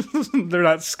it. They're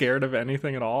not scared of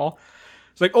anything at all.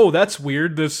 It's like, oh, that's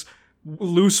weird. This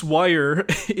loose wire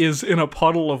is in a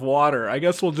puddle of water. I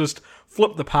guess we'll just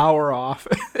flip the power off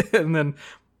and then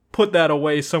put that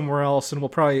away somewhere else, and we'll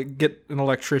probably get an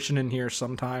electrician in here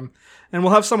sometime. And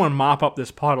we'll have someone mop up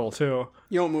this puddle, too.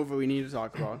 You know what movie we need to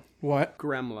talk about? What?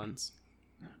 Gremlins.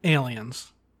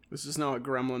 Aliens. This is now a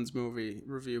Gremlins movie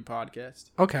review podcast.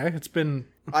 Okay, it's been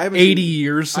I haven't 80 seen-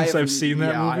 years since I've seen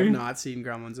that I movie. have not seen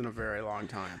Gremlins in a very long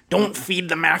time. Don't feed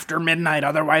them after midnight,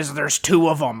 otherwise there's 2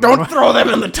 of them. Don't throw them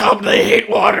in the tub, they hate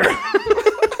water.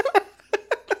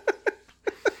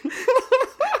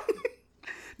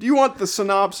 Do you want the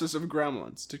synopsis of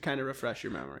Gremlins to kind of refresh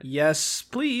your memory? Yes,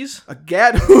 please.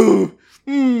 Don't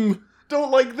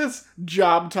like this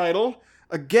job title.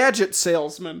 A gadget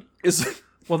salesman is...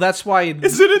 Well, that's why...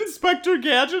 Is it Inspector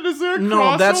Gadget? Is there a No,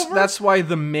 crossover? that's why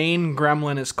the main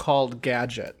gremlin is called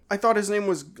Gadget. I thought his name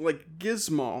was, like,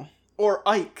 Gizmo. Or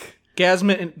Ike.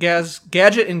 Gadget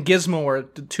and Gizmo are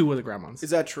the 2 of the gremlins. Is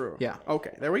that true? Yeah.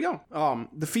 Okay, there we go.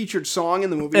 The featured song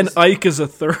in the movie And Ike is a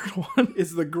third one.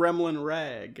 is the Gremlin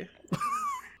Rag.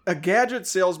 A gadget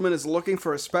salesman is looking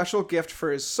for a special gift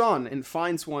for his son and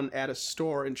finds one at a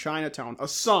store in Chinatown. A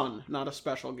son, not a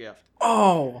special gift.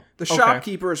 Oh. The okay.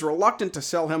 shopkeeper is reluctant to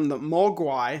sell him the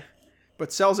mogwai,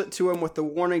 but sells it to him with the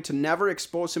warning to never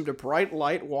expose him to bright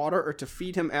light, water, or to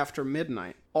feed him after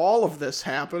midnight. All of this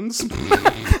happens.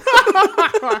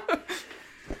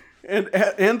 And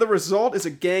the result is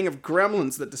a gang of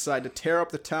gremlins that decide to tear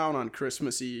up the town on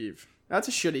Christmas Eve. That's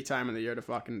a shitty time of the year to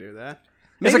fucking do that.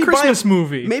 It's a Christmas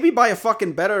movie. Maybe buy a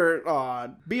fucking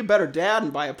better, be a better dad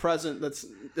and buy a present that's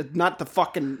not the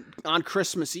fucking on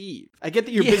Christmas Eve. I get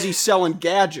that you're busy selling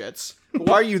gadgets, but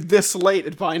why are you this late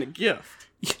at buying a gift?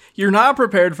 You're not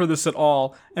prepared for this at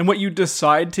all, and what you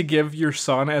decide to give your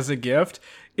son as a gift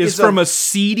is It's from a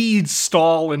seedy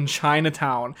stall in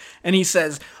Chinatown. And he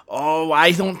says, oh,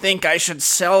 I don't think I should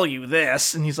sell you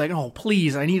this. And he's like, oh,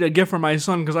 please, I need a gift for my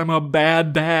son because I'm a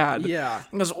bad dad. Yeah.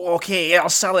 He goes, okay, I'll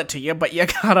sell it to you, but you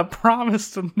gotta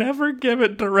promise to never give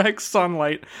it direct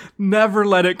sunlight, never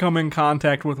let it come in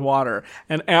contact with water,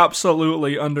 and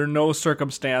absolutely, under no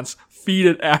circumstance, feed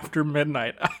it after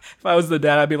midnight. If I was the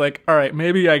dad, I'd be like, all right,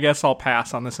 maybe I guess I'll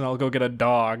pass on this and I'll go get a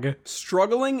dog.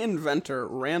 Struggling inventor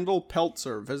Randall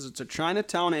Peltzer visits a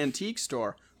Chinatown antique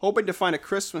store hoping to find a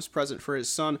Christmas present for his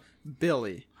son,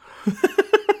 Billy.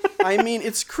 I mean,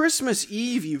 it's Christmas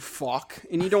Eve, you fuck.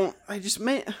 And you don't...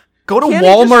 Go to Can't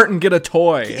he Walmart and get a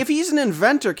toy. If he's an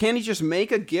inventor, can't he just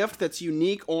make a gift that's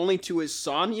unique only to his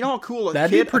son? You know how cool a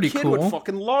That'd be kid, pretty a kid cool. would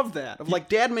fucking love that. Of like,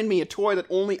 Dad made me a toy that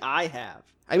only I have.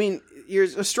 I mean, you're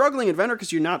a struggling inventor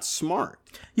because you're not smart.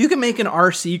 You can make an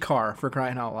RC car, for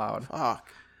crying out loud. Fuck.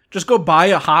 Just go buy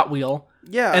a Hot Wheel.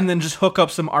 Yeah. And then just hook up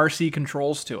some RC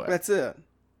controls to it. That's it.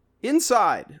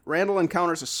 Inside, Randall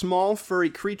encounters a small, furry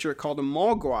creature called a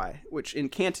mogwai, which in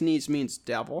Cantonese means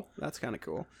devil. That's kind of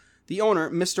cool. The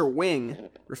owner, Mr. Wing,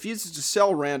 refuses to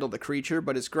sell Randall the creature,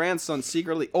 but his grandson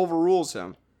secretly overrules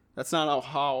him. That's not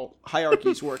how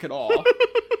hierarchies work at all.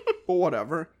 But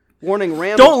whatever. Warning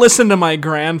Randall... Don't listen to my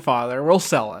grandfather. We'll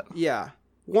sell it. Yeah.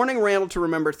 Warning Randall to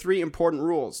remember 3 important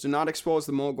rules. Do not expose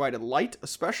the mogwai to light,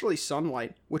 especially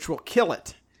sunlight, which will kill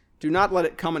it. Do not let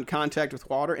it come in contact with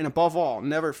water, and above all,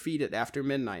 never feed it after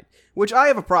midnight. Which I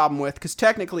have a problem with, because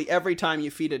technically every time you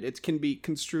feed it, it can be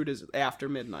construed as after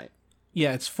midnight.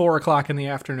 Yeah, it's 4 o'clock in the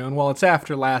afternoon. Well, it's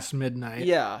after last midnight.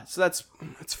 Yeah, so that's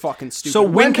fucking stupid. So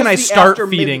when can does I the start after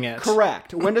feeding it?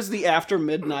 Correct. When does the after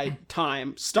midnight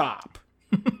time stop?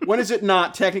 When is it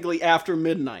not technically after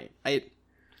midnight?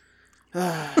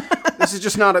 This is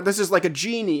just not this is like a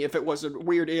genie if it was a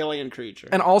weird alien creature.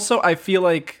 And also, I feel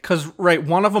like, because, right,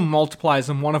 one of them multiplies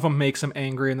him, one of them makes him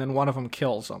angry, and then one of them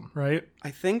kills him, right? I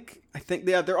think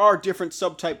yeah, there are different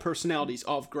subtype personalities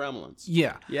of gremlins.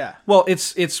 Yeah. Yeah. Well,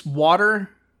 it's water.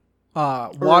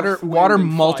 Water wind, and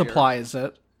multiplies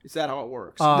it. Is that how it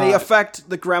works? They affect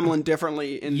the gremlin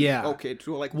differently in okay,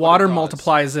 to like Water what it does.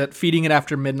 multiplies it, feeding it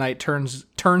after midnight turns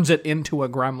it into a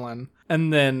gremlin,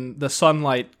 and then the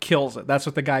sunlight kills it. That's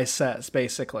what the guy says,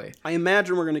 basically. I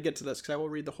imagine we're going to get to this because I will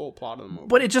read the whole plot of the movie.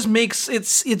 But it just makes it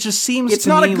just seems It's to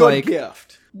not me a good like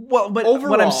gift. Well, but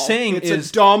Overall, what I'm saying it's is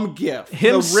a dumb gift.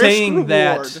 him The risk saying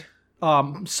reward,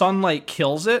 that sunlight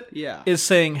kills it Yeah. is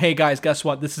saying, hey guys, guess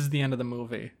what? This is the end of the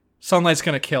movie. Sunlight's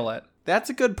gonna kill it.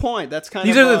 That's a good point. That's kind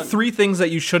These of are the 3 things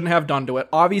that you shouldn't have done to it.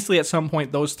 Obviously, at some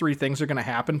point, those 3 things are going to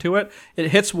happen to it.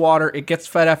 It hits water, it gets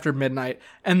fed after midnight,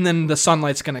 and then the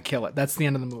sunlight's going to kill it. That's the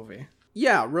end of the movie.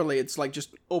 Yeah, really. It's like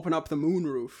just open up the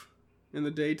moonroof in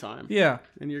the daytime. Yeah.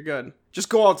 And you're good. Just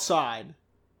go outside.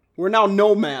 We're now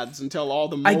nomads until all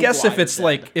the Mogwai I guess if are it's dead.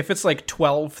 like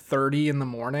 12:30 in the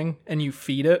morning and you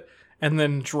feed it and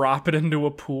then drop it into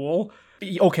a pool,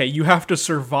 okay, you have to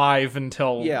survive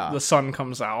until the sun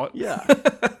comes out. Yeah.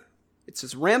 It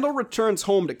says Randall returns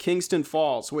home to Kingston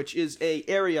Falls, which is a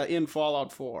area in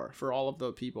Fallout 4 for all of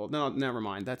the people. No, never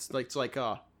mind. That's like, it's like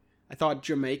I thought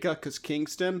Jamaica because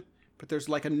Kingston, but there's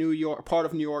like a part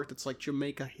of New York that's like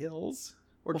Jamaica Hills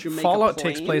or Jamaica Fallout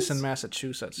Plains. takes place in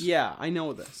Massachusetts. Yeah, I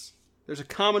know this. There's a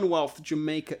Commonwealth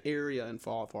Jamaica area in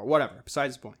Fallout 4. Whatever,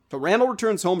 besides the point. So Randall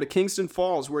returns home to Kingston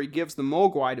Falls where he gives the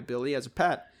Mogwai to Billy as a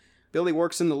pet. Billy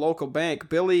works in the local bank.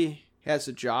 Billy has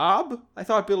a job? I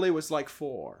thought Billy was like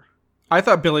 4. I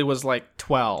thought Billy was like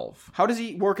 12. How does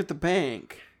he work at the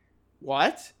bank?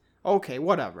 What? Okay,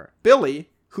 whatever. Billy,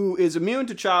 who is immune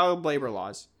to child labor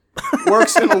laws,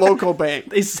 works in a local bank,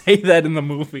 They say that in the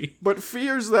movie. but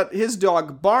fears that his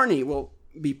dog Barney will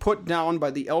be put down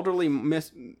by the elderly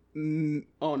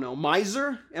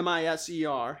miser?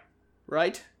 M-I-S-E-R,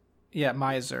 right? Yeah,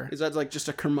 miser. Is that like just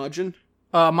a curmudgeon?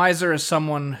 Miser is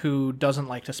someone who doesn't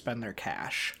like to spend their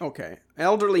cash. Okay.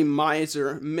 Elderly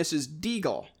miser Mrs.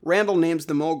 Deagle. Randall names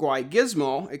the Mogwai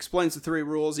Gizmo, explains the 3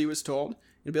 rules he was told,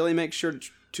 and Billy makes sure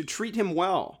to treat him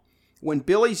well. When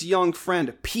Billy's young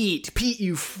friend, Pete,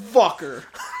 you fucker,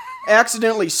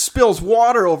 accidentally spills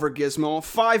water over Gizmo,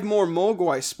 5 more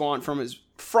Mogwai spawn from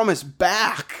his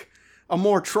back. A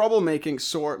more troublemaking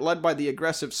sort, led by the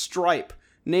aggressive Stripe,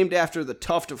 named after the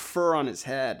tuft of fur on his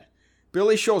head.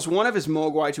 Billy shows one of his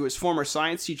Mogwai to his former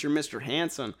science teacher, Mr.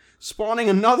 Hansen, spawning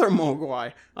another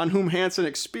Mogwai, on whom Hansen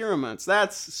experiments.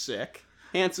 That's sick.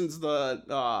 Hansen's the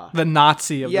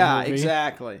Nazi of the movie. Yeah,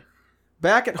 exactly.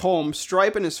 Back at home,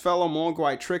 Stripe and his fellow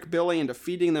Mogwai trick Billy into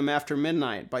feeding them after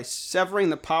midnight by severing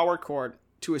the power cord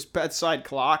to his bedside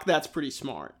clock. That's pretty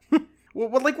smart.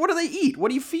 What do they eat? What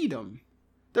do you feed them?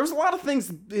 There was a lot of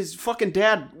things his fucking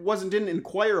dad didn't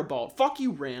inquire about. Fuck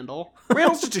you, Randall.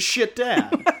 Randall's just a shit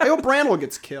dad. I hope Randall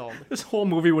gets killed. This whole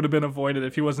movie would have been avoided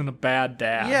if he wasn't a bad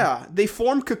dad. Yeah, they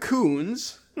form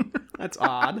cocoons. That's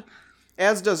odd.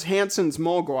 As does Hansen's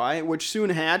Mogwai, which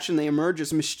soon hatch and they emerge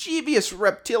as mischievous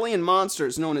reptilian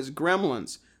monsters known as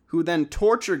gremlins, who then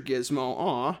torture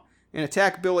Gizmo, and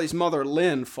attack Billy's mother,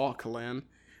 Lynn, fuck Lynn,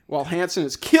 while Hansen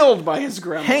is killed by his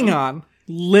gremlin. Hang on.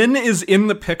 Lynn is in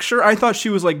the picture? I thought she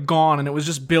was like gone and it was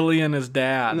just Billy and his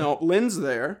dad. No, Lynn's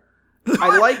there.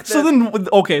 I like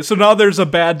that. So now there's a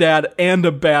bad dad and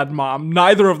a bad mom.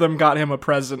 Neither of them got him a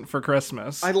present for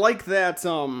Christmas. I like that,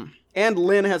 and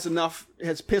Lynn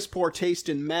has piss poor taste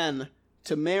in men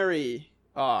to marry,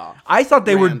 I thought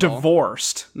they were Randall.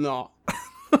 divorced. No.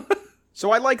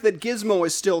 So I like that Gizmo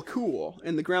is still cool,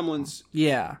 and the gremlins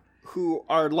Yeah. who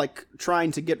are like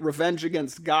trying to get revenge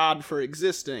against God for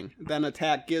existing, then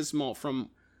attack Gizmo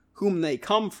from whom they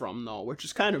come from, though, which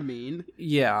is kind of mean.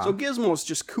 Yeah. So Gizmo's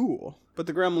just cool, but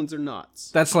the gremlins are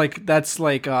nuts. That's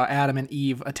like Adam and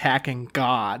Eve attacking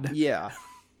God. Yeah.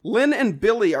 Lynn and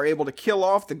Billy are able to kill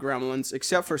off the gremlins,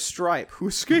 except for Stripe, who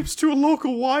escapes to a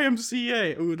local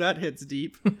YMCA. Ooh, that hits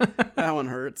deep. That one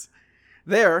hurts.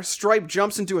 There, Stripe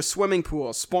jumps into a swimming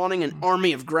pool, spawning an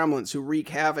army of gremlins who wreak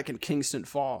havoc in Kingston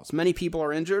Falls. Many people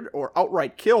are injured or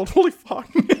outright killed, holy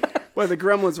fuck, by the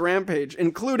gremlins' rampage,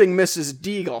 including Mrs.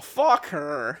 Deagle. Fuck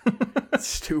her.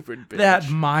 Stupid bitch. That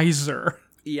miser.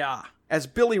 Yeah. As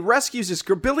Billy rescues his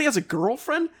girl. Billy has a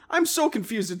girlfriend? I'm so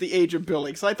confused at the age of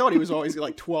Billy, because I thought he was always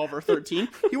like 12 or 13.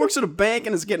 He works at a bank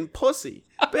and is getting pussy.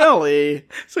 Billy.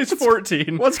 So he's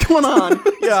 14. What's going on?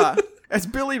 Yeah. As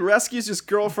Billy rescues his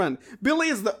girlfriend.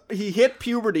 Billy he hit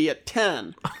puberty at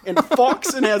 10 and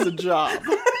fucks and has a job.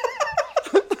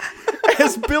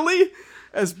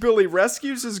 As Billy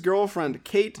rescues his girlfriend,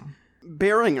 Kate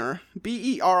Beringer,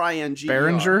 B-E-R-I-N-G.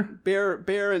 Beringer?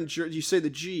 Beringer. You say the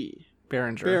G.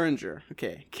 Beringer. Beringer.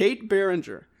 Okay. Kate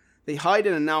Beringer. They hide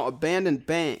in a now abandoned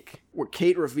bank where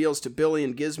Kate reveals to Billy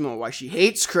and Gizmo why she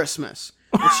hates Christmas.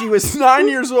 When she was 9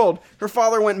 years old, her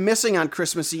father went missing on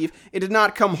Christmas Eve and did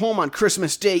not come home on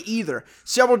Christmas Day either.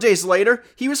 Several days later,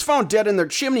 he was found dead in their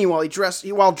chimney while dressed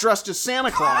as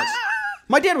Santa Claus.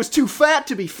 My dad was too fat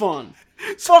to be fun.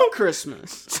 Fuck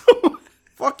Christmas.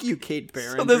 Fuck you, Kate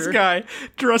Beringer. So this guy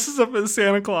dresses up as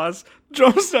Santa Claus,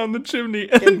 jumps down the chimney,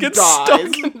 and gets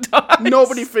stuck and dies.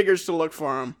 Nobody figures to look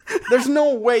for him. There's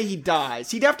no way he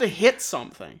dies. He'd have to hit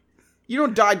something. You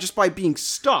don't die just by being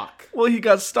stuck. Well, he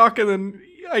got stuck and then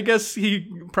I guess it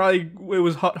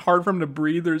was hard for him to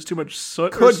breathe. There's too much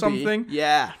soot or Could something. be.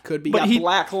 Yeah, could be. But Got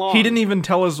black lung. he didn't even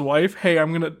tell his wife, hey,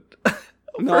 I'm going to...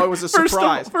 No, it was a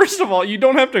surprise. First of all, you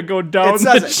don't have to go down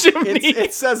the chimney.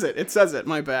 It says it. It says it.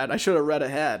 My bad. I should have read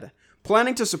ahead.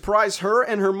 Planning to surprise her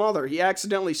and her mother, he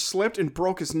accidentally slipped and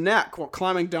broke his neck while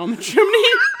climbing down the chimney.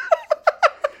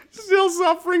 Still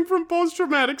suffering from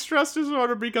post-traumatic stress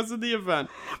disorder because of the event.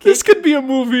 This could be a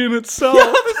movie in itself.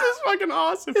 Yeah, this is fucking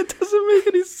awesome. It doesn't make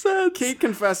any sense. Kate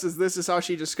confesses this is how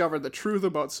she discovered the truth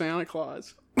about Santa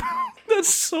Claus.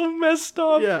 That's so messed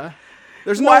up. Yeah.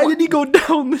 Why did he go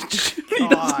down the chimney? He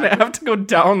doesn't have to go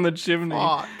down the chimney.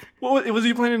 Fuck. Was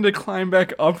he planning to climb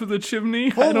back up the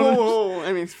chimney?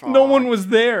 I mean, fuck. No one was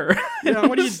there. Yeah,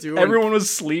 what are you doing? Everyone was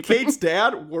sleeping. Kate's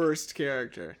dad, worst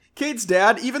character. Kate's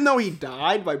dad, even though he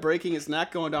died by breaking his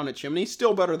neck going down a chimney,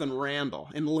 still better than Randall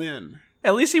and Lynn.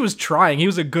 At least he was trying. He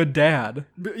was a good dad.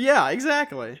 Yeah,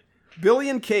 exactly. Billy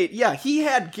and Kate, yeah, he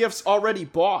had gifts already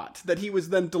bought that he was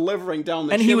then delivering down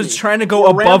the chimney. And he was trying to go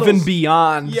above and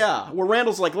beyond. Yeah, where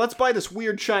Randall's like, let's buy this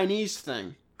weird Chinese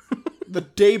thing the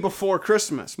day before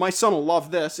Christmas. My son will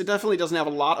love this. It definitely doesn't have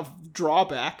a lot of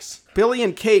drawbacks. Billy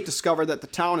and Kate discover that the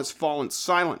town has fallen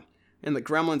silent, and the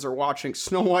gremlins are watching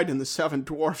Snow White and the Seven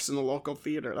Dwarfs in the local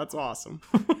theater. That's awesome.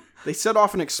 They set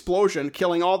off an explosion,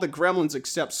 killing all the gremlins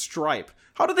except Stripe.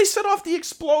 How did they set off the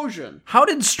explosion? How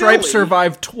did Stripe Billy,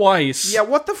 survive twice? Yeah,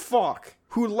 what the fuck?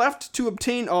 Who left to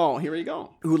obtain... Oh, here we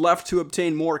go. Who left to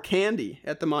obtain more candy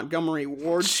at the Montgomery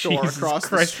Ward store Jesus across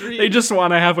Christ. the street. They just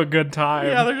want to have a good time.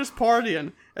 Yeah, they're just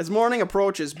partying. As morning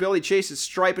approaches, Billy chases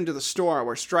Stripe into the store,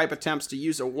 where Stripe attempts to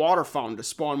use a water fountain to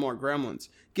spawn more gremlins.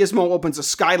 Gizmo opens a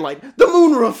skylight, the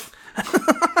moonroof,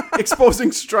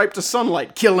 exposing Stripe to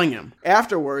sunlight, killing him.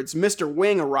 Afterwards, Mr.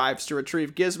 Wing arrives to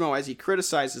retrieve Gizmo as he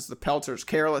criticizes the Pelter's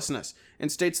carelessness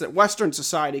and states that Western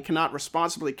society cannot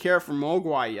responsibly care for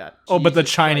Mogwai yet. Oh, but the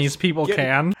Jesus Chinese Christ. people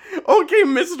can? Okay,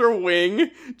 Mr.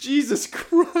 Wing. Jesus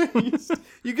Christ.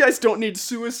 You guys don't need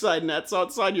suicide nets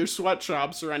outside your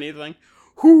sweatshops or anything.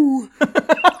 Whoo.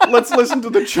 Let's listen to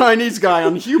the Chinese guy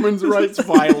on human rights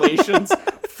violations.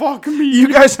 Fuck me.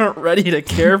 You guys aren't ready to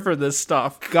care for this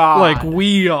stuff. God. Like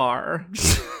we are.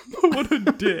 What a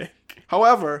dick.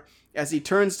 However, as he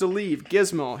turns to leave,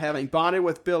 Gizmo, having bonded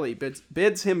with Billy,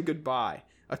 bids him goodbye.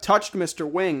 A touched Mr.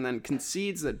 Wing then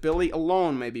concedes that Billy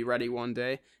alone may be ready one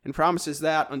day, and promises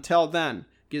that, until then,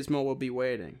 Gizmo will be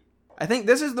waiting. I think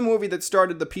this is the movie that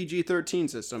started the PG-13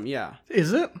 system, yeah.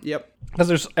 Is it? Yep.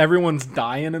 Because everyone's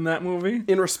dying in that movie?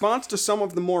 In response to some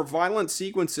of the more violent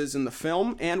sequences in the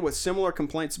film, and with similar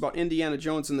complaints about Indiana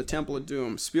Jones and the Temple of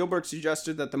Doom, Spielberg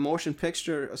suggested that the Motion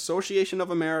Picture Association of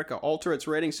America alter its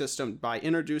rating system by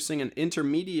introducing an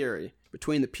intermediary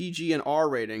between the PG and R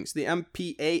ratings. The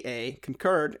MPAA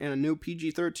concurred, and a new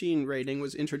PG-13 rating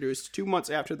was introduced 2 months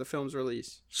after the film's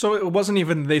release. So it wasn't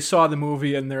even they saw the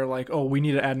movie and they're like, oh, we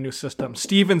need to add a new system.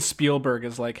 Steven Spielberg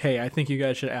is like, hey, I think you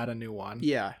guys should add a new one.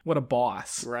 Yeah. What a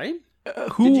boss. Right?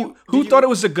 Who thought it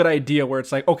was a good idea where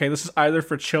it's like, okay, this is either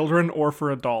for children or for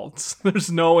adults.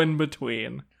 There's no in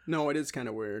between. No, it is kind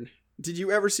of weird. Did you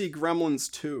ever see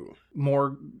Gremlins 2?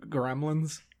 More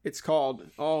Gremlins? It's called,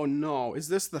 oh no, is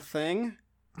this the thing?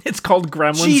 It's called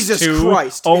Gremlins 2. Jesus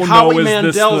Christ. Oh Howie no, is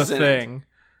Mandel's this the in thing? It.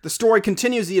 The story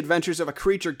continues the adventures of a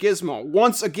creature Gizmo,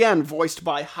 once again voiced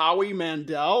by Howie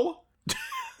Mandel.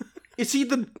 Is he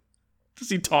the... Does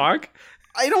he talk?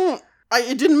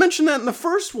 It didn't mention that in the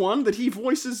first one, that he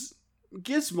voices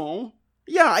Gizmo.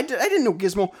 Yeah, I didn't know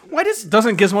Gizmo. Why does...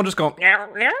 Doesn't Gizmo just go... Yeah,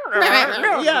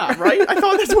 right? I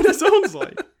thought that's what it sounds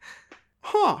like.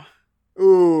 Huh.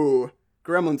 Ooh.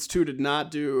 Gremlins 2 did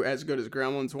not do as good as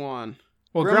Gremlins 1.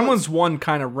 Well, Gremlins 1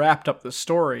 kind of wrapped up the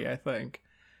story, I think.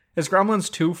 Is Gremlins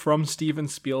 2 from Steven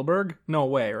Spielberg? No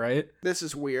way, right? This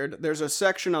is weird. There's a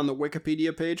section on the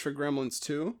Wikipedia page for Gremlins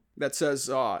 2 that says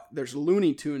there's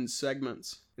Looney Tunes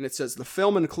segments. And it says, the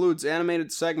film includes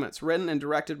animated segments written and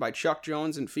directed by Chuck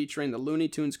Jones and featuring the Looney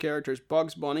Tunes characters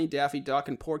Bugs Bunny, Daffy Duck,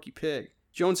 and Porky Pig.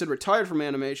 Jones had retired from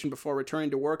animation before returning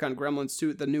to work on Gremlins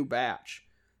 2, The New Batch.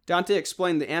 Dante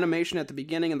explained the animation at the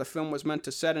beginning of the film was meant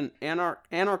to set an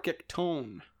anarchic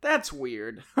tone. That's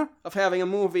weird. Of having a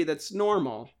movie that's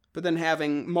normal, but then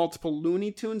having multiple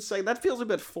Looney Tunes say that feels a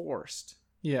bit forced.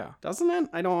 Yeah. Doesn't it?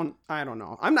 I don't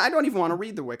know. I don't even want to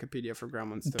read the Wikipedia for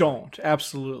Gremlins 2. Don't.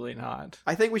 Absolutely not.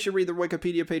 I think we should read the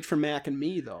Wikipedia page for Mac and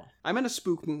me, though. I'm in a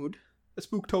spook mood. A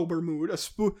Spooktober mood. A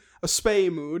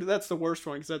spay mood. That's the worst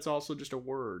one, because that's also just a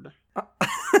word.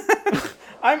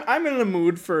 I'm in a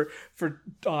mood for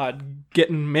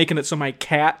making it so my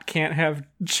cat can't have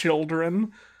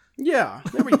children. Yeah,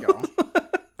 there we go.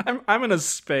 I'm in a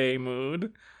spay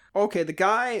mood. Okay,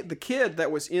 the kid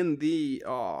that was in the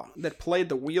that played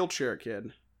the wheelchair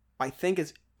kid, I think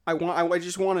I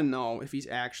just want to know if he's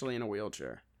actually in a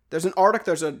wheelchair. There's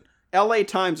a LA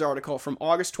Times article from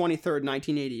August 23rd,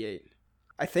 1988.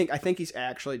 I think he's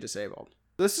actually disabled.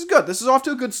 This is good. This is off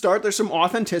to a good start. There's some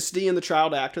authenticity in the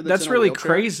child actor that's in a really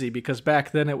wheelchair. crazy, because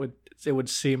back then it would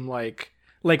seem like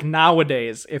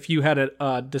nowadays, if you had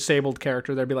a disabled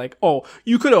character, they'd be like, oh,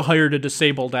 you could have hired a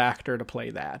disabled actor to play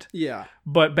that. Yeah.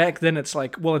 But back then it's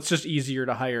like, well, it's just easier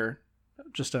to hire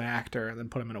just an actor and then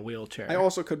put him in a wheelchair. I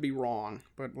also could be wrong,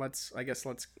 but let's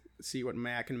see what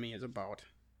Mac and Me is about.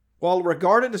 While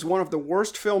regarded as one of the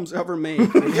worst films ever made,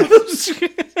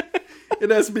 it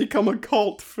has become a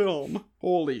cult film.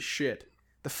 Holy shit.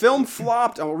 The film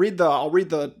flopped. I'll read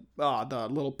the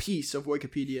little piece of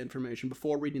Wikipedia information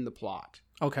before reading the plot.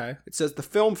 Okay. It says the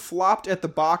film flopped at the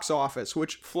box office,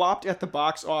 which flopped at the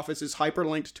box office is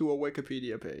hyperlinked to a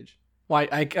Wikipedia page. Well,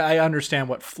 I understand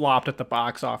what flopped at the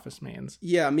box office means.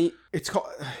 Yeah, it's called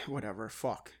whatever.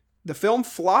 Fuck. The film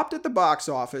flopped at the box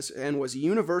office and was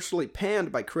universally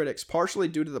panned by critics, partially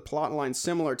due to the plotline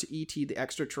similar to E.T. the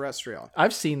Extraterrestrial.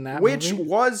 I've seen that movie.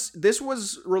 This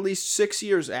was released 6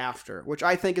 years after, which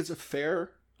I think is a fair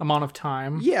amount of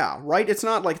time. Yeah, right? It's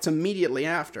not like it's immediately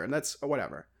after, and that's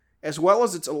whatever. As well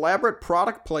as its elaborate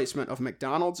product placement of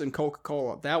McDonald's and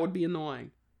Coca-Cola. That would be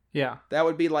annoying. Yeah. That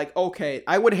would be like, okay,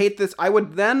 I would hate this. I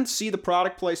would then see the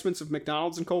product placements of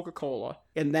McDonald's and Coca-Cola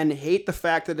and then hate the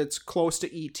fact that it's close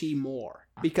to E.T. more.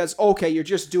 Because, okay, you're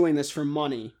just doing this for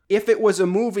money. If it was a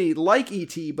movie like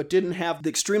E.T. but didn't have the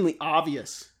extremely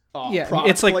obvious product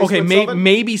it's like, okay, placements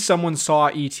maybe someone saw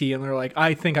E.T. and they're like,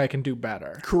 I think I can do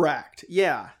better. Correct.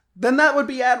 Yeah. Then that would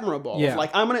be admirable. Yeah. Like,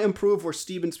 I'm going to improve where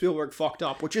Steven Spielberg fucked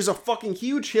up, which is a fucking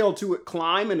huge hill to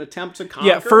climb and attempt to conquer.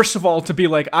 Yeah, first of all, to be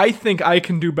like, I think I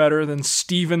can do better than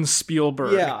Steven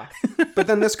Spielberg. Yeah. But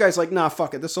then this guy's like, nah,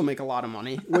 fuck it, this will make a lot of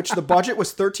money. Which the budget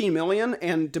was $13 million,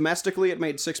 and domestically it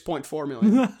made $6.4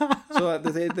 million. So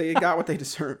they got what they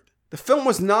deserved. The film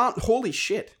was not... Holy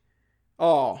shit.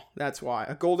 Oh, that's why.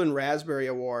 A Golden Raspberry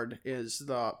Award is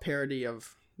the parody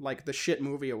of, like, the shit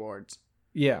movie awards.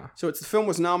 Yeah. So the film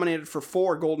was nominated for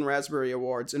 4 Golden Raspberry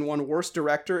Awards and won Worst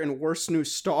Director and Worst New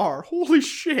Star. Holy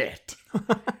shit.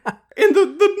 And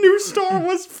the new star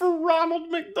was for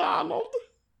Ronald McDonald.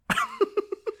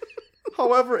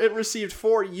 However, it received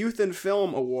 4 Youth in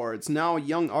Film Awards, now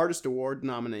Young Artist Award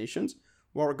nominations.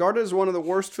 While regarded as one of the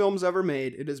worst films ever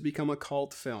made, it has become a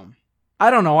cult film.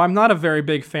 I don't know. I'm not a very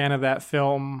big fan of that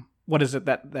film. What is it?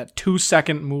 That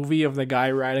 2-second movie of the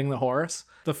guy riding the horse?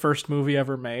 The first movie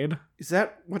ever made. Is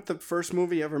that what the first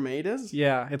movie ever made is?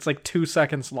 Yeah, it's like 2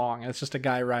 seconds long. It's just a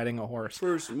guy riding a horse.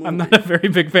 First movie. I'm not a very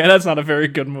big fan. That's not a very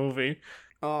good movie.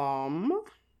 I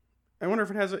wonder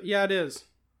if it has a... Yeah, it is.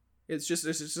 It's just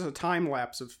a time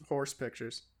lapse of horse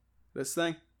pictures. This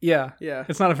thing? Yeah. Yeah.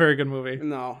 It's not a very good movie.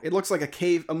 No. It looks like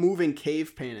a moving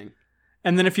cave painting.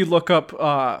 And then if you look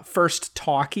up first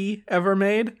talkie ever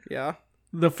made, yeah,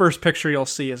 the first picture you'll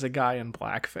see is a guy in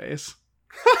blackface.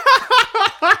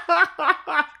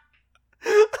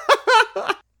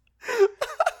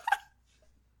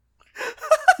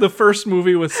 The first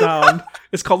movie with sound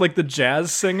is called like The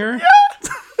Jazz Singer. Yeah.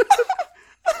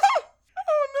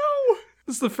 Oh no.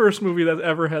 This is the first movie that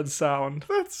ever had sound.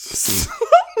 That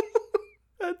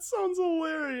sounds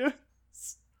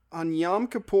hilarious. On Yom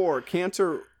Kippur,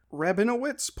 Cantor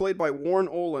Rabinowitz, played by Warren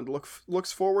Oland,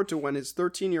 looks forward to when his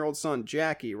 13-year-old son,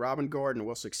 Jackie, Robin Gordon,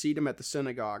 will succeed him at the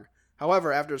synagogue.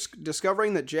 However, after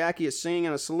discovering that Jackie is singing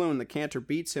in a saloon, the cantor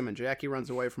beats him and Jackie runs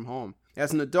away from home.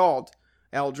 As an adult,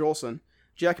 Al Jolson,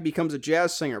 Jackie becomes a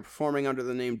jazz singer, performing under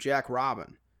the name Jack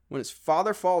Robin. When his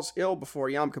father falls ill before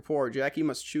Yom Kippur, Jackie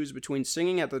must choose between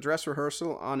singing at the dress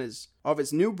rehearsal of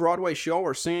his new Broadway show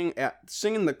or singing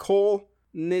the Kol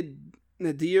Nidre,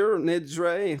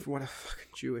 what a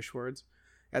fucking Jewish words,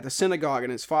 at the synagogue in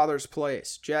his father's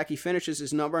place. Jackie finishes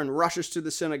his number and rushes to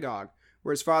the synagogue,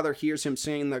 where his father hears him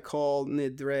singing the Kol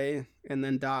Nidre and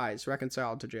then dies,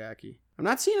 reconciled to Jackie. I'm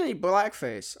not seeing any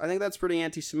blackface. I think that's pretty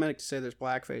anti-Semitic to say there's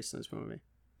blackface in this movie.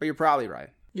 But you're probably right.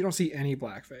 You don't see any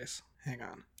blackface. Hang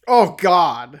on. Oh,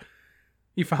 God.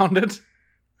 You found it?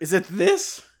 Is it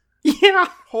this? Yeah.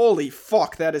 Holy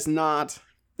fuck, that is not...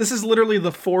 This is literally the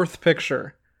 4th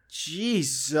picture.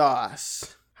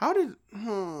 Jesus. How did...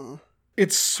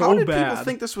 It's so How did bad. people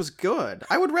think this was good?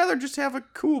 I would rather just have a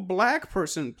cool black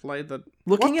person play the...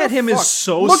 Looking at him is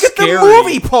so Look scary. Look at the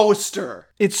movie poster!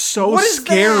 It's so What is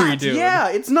scary, that? dude. Yeah,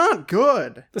 it's not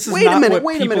good. This is not what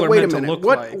wait a people minute, are wait a meant to minute. look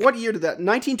What like. What year did that?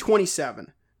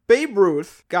 1927. Babe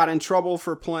Ruth got in trouble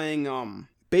for playing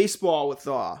baseball with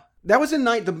That was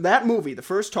that movie, the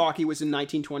first talkie, was in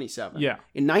 1927. Yeah.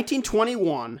 In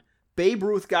 1921, Babe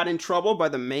Ruth got in trouble by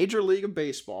the Major League of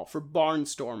Baseball for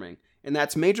barnstorming. And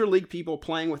that's major league people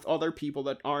playing with other people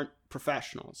that aren't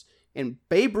professionals. And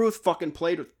Babe Ruth fucking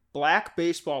played with black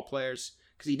baseball players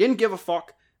because he didn't give a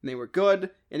fuck and they were good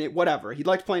and whatever. He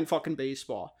liked playing fucking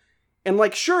baseball. And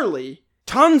like, surely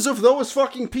tons of those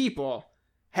fucking people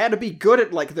had to be good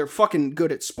at, like, they're fucking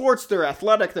good at sports, they're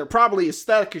athletic, they're probably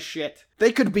aesthetic as shit.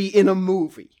 They could be in a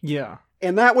movie. Yeah.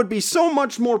 And that would be so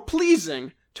much more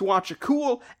pleasing to watch a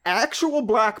cool, actual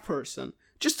black person,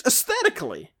 just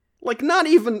aesthetically. Like, not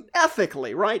even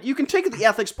ethically, right? You can take the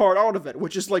ethics part out of it,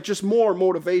 which is, like, just more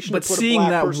motivation But to put seeing a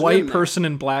black that person white in there. person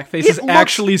in blackface It is looks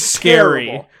actually scary.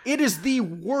 terrible. It is the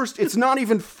worst. It's not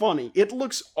even funny. It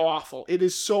looks awful. It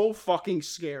is so fucking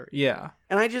scary. Yeah.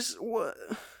 And I just...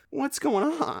 What's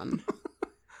going on?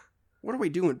 What are we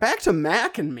doing? Back to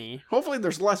Mac and Me. Hopefully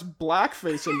there's less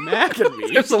blackface in Mac and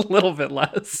Me. There's a little bit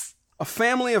less. A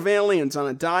family of aliens on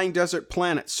a dying desert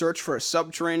planet search for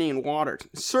subterranean water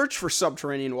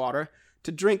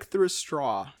to drink through a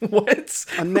straw. What?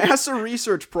 A NASA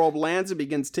research probe lands and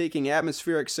begins taking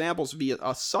atmospheric samples via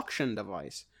a suction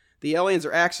device. The aliens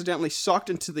are accidentally sucked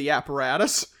into the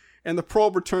apparatus, and the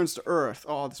probe returns to Earth.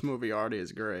 Oh, this movie already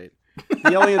is great.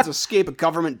 The aliens escape a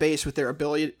government base with their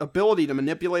ability to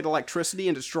manipulate electricity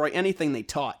and destroy anything they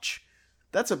touch.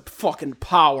 That's a fucking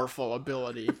powerful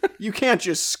ability. You can't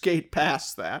just skate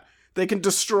past that. They can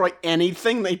destroy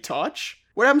anything they touch?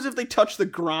 What happens if they touch the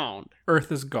ground? Earth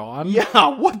is gone? Yeah,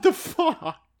 what the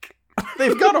fuck?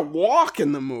 They've got to walk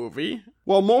in the movie.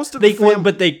 Well, most of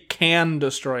But they can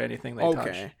destroy anything they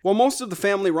touch. Well, most of the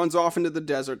family runs off into the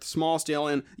desert. The smallest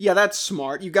alien... Yeah, that's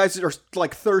smart. You guys are,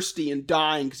 like, thirsty and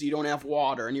dying because you don't have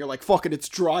water. And you're like, fuck it, it's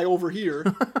dry over here.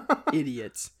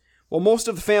 Idiots. While most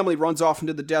of the family runs off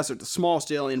into the desert, the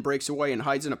smallest alien breaks away and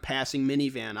hides in a passing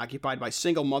minivan occupied by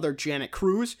single mother Janet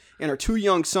Cruz and her 2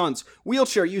 young sons,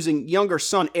 wheelchair-using younger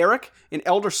son Eric and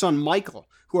elder son Michael,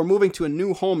 who are moving to a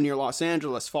new home near Los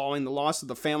Angeles following the loss of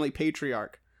the family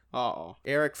patriarch. Uh-oh.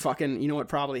 Eric fucking... You know what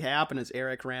probably happened is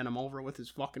Eric ran him over with his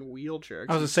fucking wheelchair.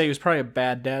 I was gonna say he was probably a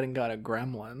bad dad and got a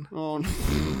gremlin. Oh,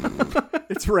 no.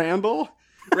 It's Randall?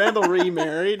 Randall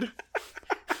remarried?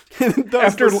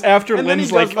 After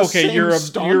Lynn's like, okay, you're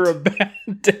a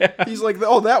bad dad. He's like,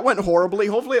 oh, that went horribly.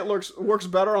 Hopefully it works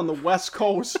better on the West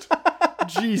Coast.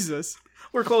 Jesus.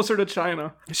 We're closer to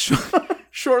China.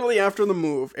 Shortly after the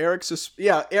move,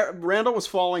 Randall was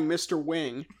following Mr.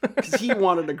 Wing because he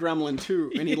wanted a gremlin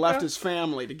too, and he left his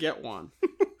family to get one.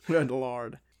 Good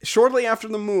lord. Shortly after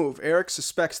the move, Eric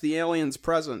suspects the alien's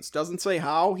presence. Doesn't say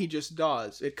how, he just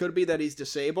does. It could be that he's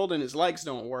disabled and his legs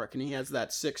don't work and he has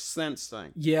that sixth sense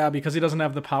thing. Yeah, because he doesn't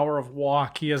have the power of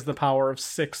walk, he has the power of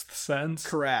sixth sense.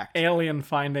 Correct. Alien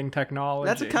finding technology.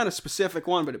 That's a kind of specific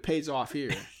one, but it pays off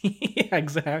here. Yeah,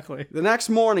 exactly. The next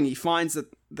morning, he finds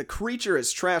that the creature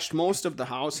has trashed most of the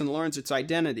house and learns its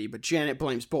identity, but Janet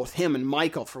blames both him and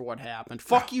Michael for what happened.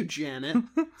 Fuck you, Janet.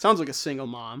 Sounds like a single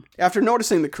mom. After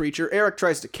noticing the creature, Eric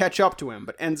tries to catch up to him,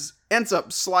 but ends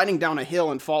up sliding down a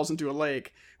hill and falls into a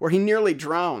lake, where he nearly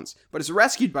drowns, but is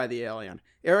rescued by the alien.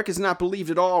 Eric is not believed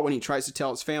at all when he tries to tell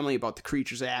his family about the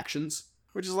creature's actions.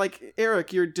 Which is like,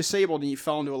 Eric, you're disabled and you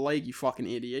fell into a lake, you fucking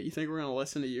idiot. You think we're gonna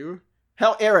listen to you?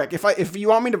 Hell, Eric, if you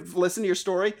want me to listen to your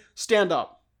story, stand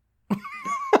up.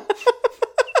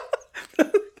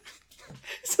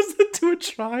 Says that to a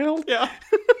child? Yeah.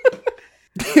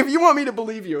 If you want me to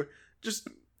believe you, just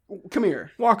come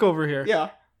here. Walk over here. Yeah.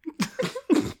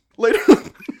 Later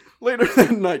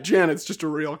that night, Janet's just a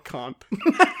real cunt.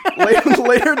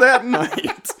 Later that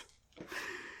night,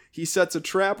 he sets a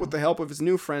trap with the help of his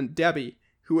new friend, Debbie,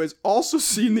 who has also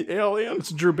seen the alien.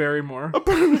 It's Drew Barrymore.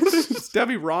 It's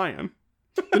Debbie Ryan.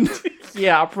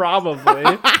 Yeah,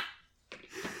 probably.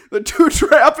 The two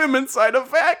trap him inside a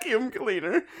vacuum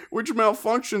cleaner, which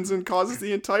malfunctions and causes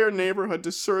the entire neighborhood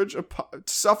to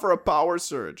suffer a power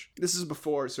surge. This is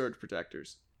before surge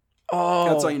protectors. Oh.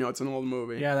 That's how you know it's an old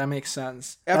movie. Yeah, that makes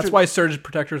sense. That's why surge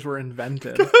protectors were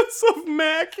invented. Because of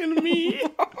Mac and Me.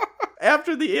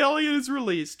 After the alien is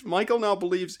released, Michael now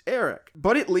believes Eric,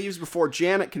 but it leaves before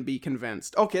Janet can be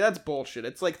convinced. Okay, that's bullshit.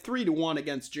 It's like 3-1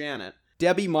 against Janet.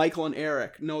 Debbie, Michael, and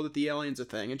Eric know that the alien's a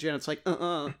thing, and Janet's like,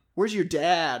 where's your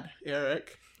dad,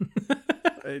 Eric?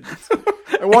 I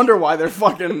wonder why their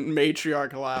fucking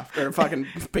matriarch left, or fucking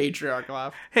patriarch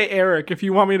left. Hey, Eric, if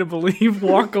you want me to believe,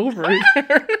 walk over here.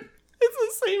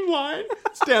 It's the same line.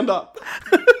 Stand up.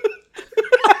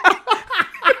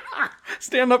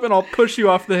 Stand up and I'll push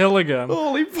you off the hill again.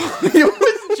 Holy fuck. It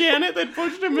was Janet that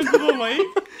pushed him into the lake.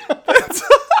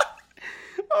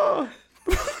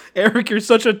 Eric, you're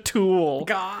such a tool.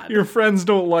 God. Your friends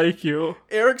don't like you.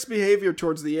 Eric's behavior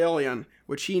towards the alien,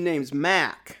 which he names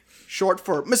Mac, short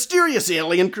for mysterious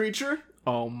alien creature,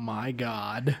 Oh my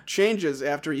god. changes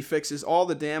after he fixes all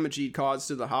the damage he'd caused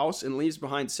to the house and leaves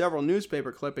behind several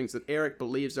newspaper clippings that Eric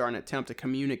believes are an attempt to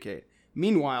communicate.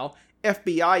 Meanwhile,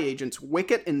 FBI agents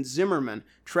Wickett and Zimmerman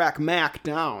track Mac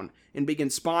down and begin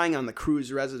spying on the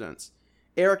crew's residence.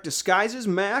 Eric disguises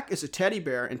Mac as a teddy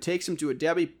bear and takes him to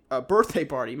a birthday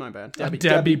party, my bad.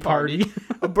 Debbie party.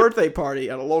 A birthday party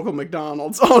at a local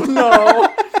McDonald's. Oh no!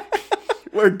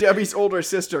 Where Debbie's older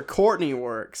sister Courtney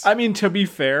works. I mean, to be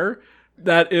fair,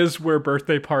 that is where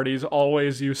birthday parties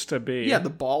always used to be. Yeah, the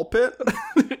ball pit.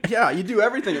 Yeah, you do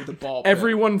everything at the ball pit.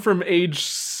 Everyone from age,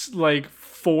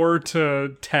 4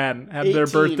 to 10 had their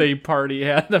 18. birthday party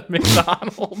at a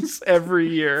McDonald's every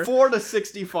year. 4 to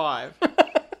 65.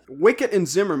 Wickett and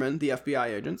Zimmerman, the FBI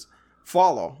agents,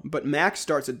 follow, but Max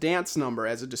starts a dance number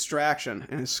as a distraction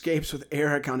and escapes with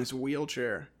Eric on his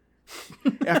wheelchair.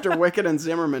 After Wickett and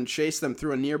Zimmerman chase them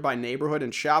through a nearby neighborhood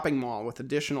and shopping mall with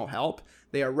additional help,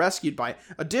 they are rescued by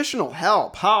additional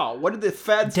help. How? What did the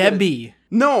feds... Debbie.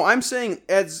 No, I'm saying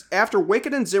after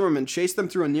Wickett and Zimmerman chase them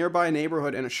through a nearby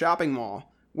neighborhood and a shopping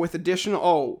mall with additional...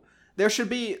 Oh, there should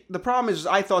be... The problem is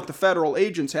I thought the federal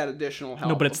agents had additional help.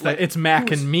 No, but it's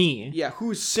Mac and me. Yeah,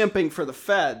 who's simping for the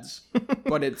feds?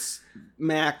 But it's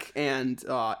Mac and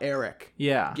Eric.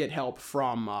 Yeah. Get help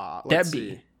from,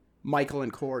 Debbie. Michael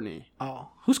and Courtney. Oh,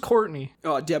 who's Courtney?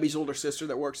 Debbie's older sister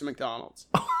that works at McDonald's.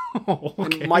 Oh,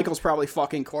 okay. And Michael's probably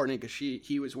fucking Courtney because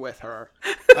he was with her.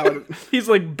 He's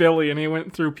like Billy, and he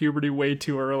went through puberty way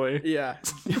too early. Yeah.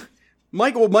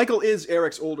 Michael is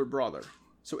Eric's older brother.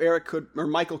 So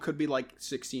Michael could be like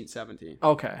 16, 17.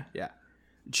 Okay. Yeah.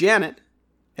 Janet,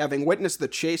 having witnessed the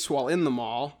chase while in the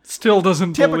mall, Still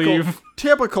doesn't believe.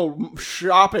 typical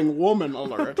shopping woman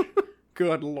alert.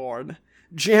 Good lord.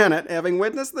 Janet, having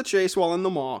witnessed the chase while in the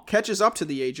mall, catches up to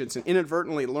the agents and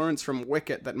inadvertently learns from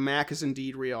Wickett that Mac is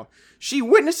indeed real. She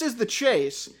witnesses the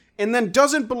chase and then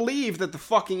doesn't believe that the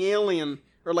fucking alien...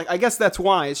 Or, I guess that's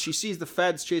why, is she sees the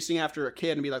feds chasing after a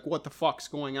kid and be like, what the fuck's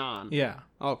going on? Yeah.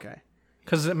 Okay.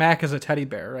 Because Mac is a teddy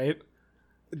bear, right?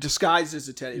 Disguised as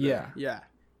a teddy bear. Yeah. Yeah.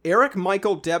 Eric,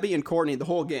 Michael, Debbie, and Courtney, the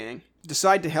whole gang,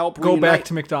 decide to help Go back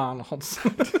to McDonald's.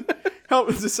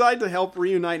 decide to help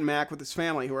reunite Mac with his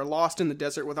family, who are lost in the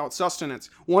desert without sustenance.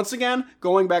 Once again,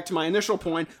 going back to my initial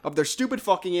point of their stupid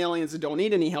fucking aliens that don't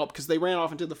need any help because they ran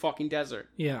off into the fucking desert.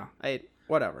 Yeah.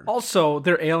 Whatever. Also,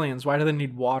 they're aliens. Why do they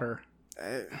need water?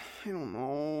 I don't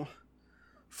know.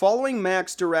 Following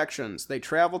Mac's directions, they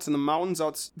travel to the mountains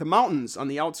on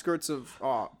the outskirts of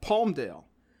Palmdale,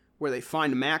 where they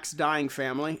find Mac's dying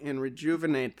family and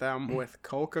rejuvenate them with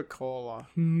Coca-Cola.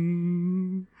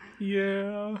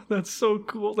 Yeah, that's so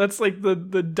cool. That's like the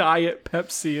Diet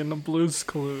Pepsi in the Blue's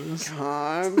Clues.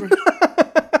 God.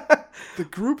 The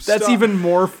group That's even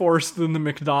more forced than the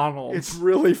McDonald's. It's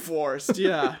really forced,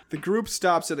 yeah. The group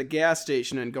stops at a gas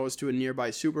station and goes to a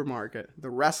nearby supermarket. The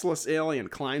restless alien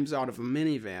climbs out of a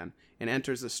minivan and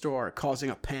enters the store, causing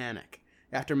a panic.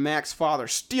 After Mac's father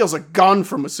steals a gun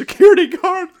from a security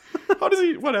guard. How does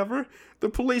he... Whatever. The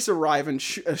police arrive and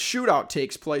a shootout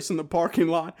takes place in the parking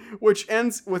lot, which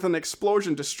ends with an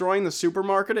explosion destroying the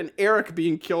supermarket and Eric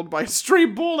being killed by a stray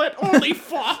bullet. Holy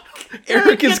fuck!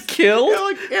 Eric is killed?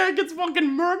 Eric gets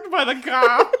fucking murked by the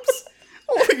cops.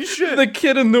 Holy shit. The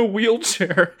kid in the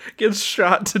wheelchair gets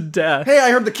shot to death. Hey, I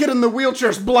heard the kid in the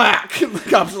wheelchair's black. The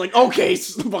cops are like, okay,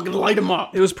 fucking light him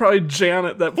up. It was probably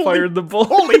Janet that fired the bullet.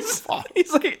 Holy fuck.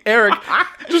 He's like, Eric,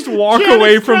 just walk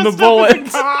away from the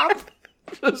bullets.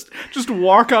 Just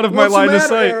walk out of my line of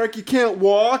sight. Eric? You can't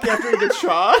walk after you get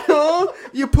shot? Huh?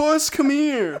 You puss, come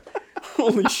here.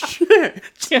 Holy shit.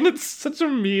 Janet's such a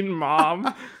mean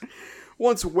mom.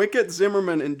 Once Wickett,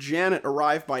 Zimmerman, and Janet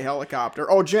arrive by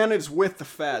helicopter. Oh, Janet is with the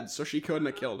feds, so she couldn't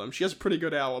have killed him. She has a pretty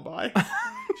good alibi.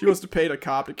 She must have paid a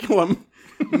cop to kill him.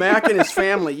 Mac and his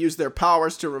family use their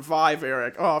powers to revive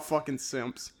Eric. Oh, fucking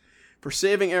simps. For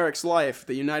saving Eric's life,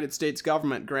 the United States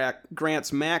government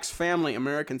grants Mac's family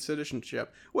American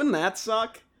citizenship. Wouldn't that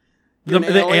suck? The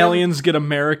aliens get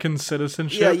American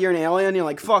citizenship? Yeah, you're an alien. You're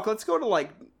like, fuck, let's go to,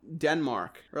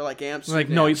 Denmark. Or, Amsterdam. Like,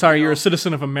 no, sorry, you're a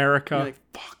citizen of America. You're like,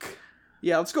 fuck.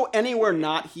 Yeah, let's go anywhere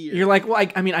not here. You're like, well,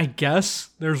 I guess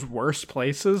there's worse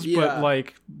places,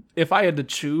 but, if I had to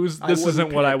choose, this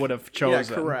isn't what I would have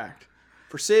chosen. Yeah, correct.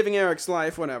 For saving Eric's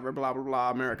life, whatever, blah, blah, blah,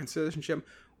 American citizenship,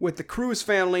 with the Cruz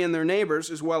family and their neighbors,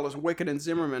 as well as Wickett and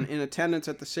Zimmerman, in attendance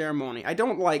at the ceremony. I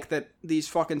don't like that these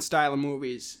fucking style of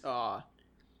movies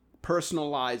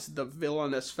personalize the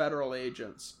villainous federal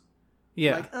agents.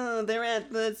 Yeah. They're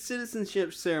at the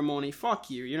citizenship ceremony.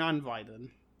 Fuck you. You're not invited.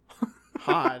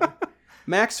 God.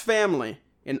 Mac's family,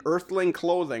 in Earthling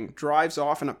clothing, drives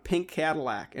off in a pink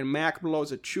Cadillac, and Mac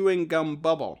blows a chewing gum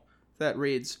bubble that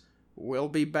reads, "We'll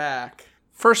be back."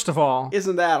 First of all,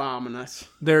 Isn't that ominous?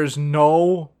 there's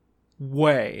no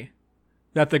way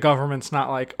that the government's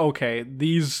not like, okay,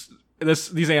 these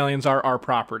aliens are our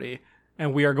property,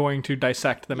 and we are going to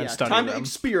dissect them and study time them. to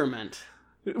experiment.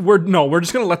 We're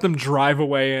just gonna let them drive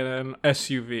away in an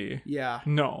SUV. Yeah.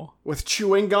 No. With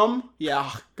chewing gum?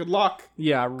 Yeah. Good luck.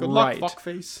 Yeah, Good right. luck,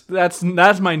 fuckface.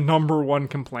 That's my number one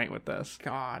complaint with this.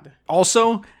 God.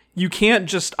 Also, you can't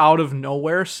just out of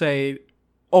nowhere say,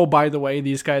 oh, by the way,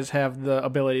 these guys have the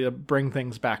ability to bring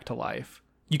things back to life.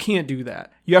 You can't do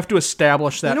that. You have to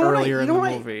establish that earlier in the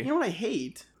movie. You know what I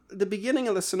hate? The beginning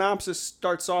of the synopsis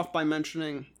starts off by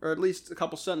mentioning, or at least a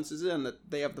couple sentences in, that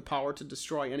they have the power to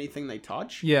destroy anything they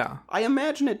touch. Yeah. I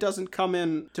imagine it doesn't come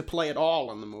in to play at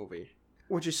all in the movie,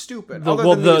 which is stupid.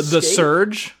 The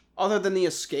surge? Other than the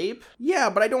escape? Yeah,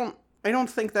 but I don't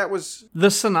think that was...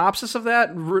 The synopsis of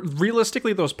that,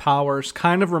 realistically, those powers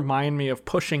kind of remind me of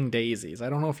Pushing Daisies. I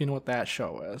don't know if you know what that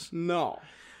show is. No.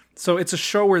 So it's a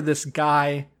show where this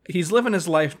guy, he's living his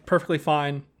life perfectly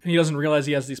fine. He doesn't realize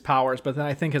he has these powers, but then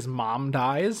I think his mom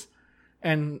dies.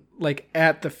 And like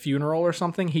at the funeral or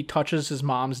something, he touches his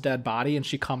mom's dead body and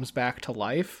she comes back to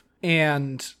life.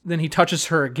 And then he touches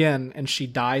her again and she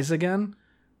dies again.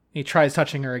 He tries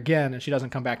touching her again and she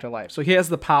doesn't come back to life. So he has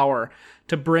the power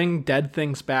to bring dead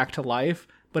things back to life.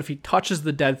 But if he touches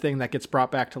the dead thing that gets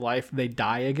brought back to life, they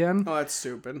die again. Oh, that's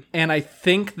stupid. And I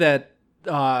think that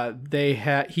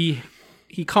he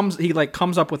comes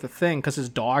up with a thing because his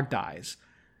dog dies.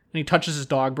 And he touches his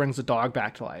dog, brings the dog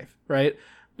back to life, right?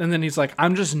 And then he's like,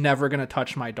 I'm just never going to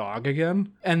touch my dog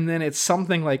again. And then it's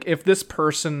something like, if this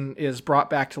person is brought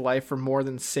back to life for more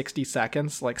than 60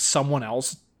 seconds, like someone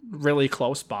else really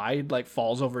close by, like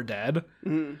falls over dead.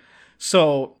 Mm.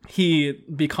 So he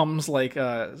becomes like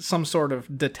some sort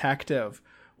of detective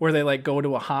where they like go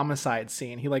to a homicide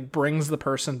scene. He like brings the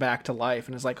person back to life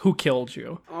and is like, who killed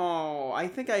you? Oh, I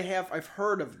think I've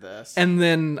heard of this. And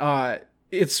then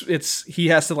he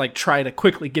has to like try to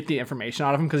quickly get the information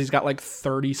out of him because he's got like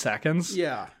 30 seconds.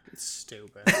 Yeah, it's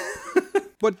stupid.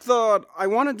 But I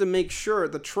wanted to make sure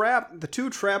the two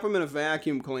trap him in a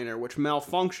vacuum cleaner, which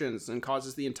malfunctions and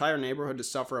causes the entire neighborhood to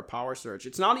suffer a power surge.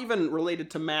 It's not even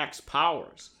related to Mac's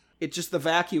powers. It's just the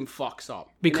vacuum fucks up.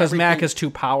 Because Mac is too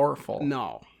powerful.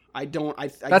 No, I don't.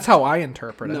 That's how I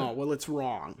interpret it. No, well, it's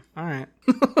wrong. All right.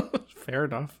 Fair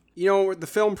enough. You know, the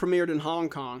film premiered in Hong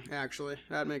Kong, actually.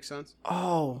 That makes sense.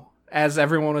 Oh, as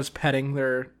everyone was petting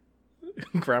their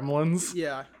gremlins?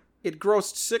 Yeah. It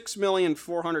grossed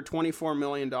 $6,424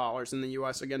 million in the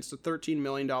U.S. against a $13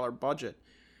 million budget.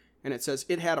 And it says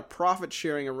it had a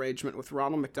profit-sharing arrangement with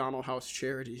Ronald McDonald House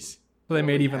Charities. So they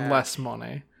made even less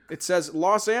money. It says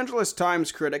Los Angeles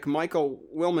Times critic Michael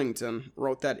Wilmington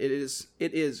wrote that it is,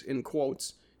 in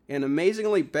quotes, an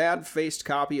amazingly bad-faced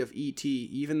copy of E.T.,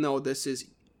 even though this is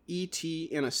E.T.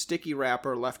 in a sticky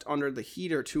wrapper left under the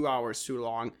heater 2 hours too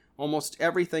long. Almost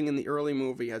everything in the earlier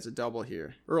movie has a double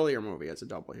here.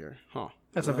 Huh.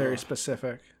 That's a very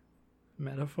specific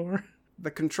metaphor.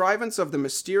 The contrivance of the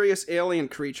mysterious alien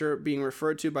creature being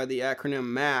referred to by the acronym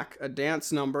MAC, a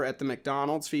dance number at the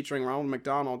McDonald's featuring Ronald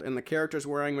McDonald, and the characters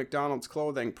wearing McDonald's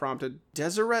clothing prompted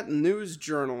Deseret news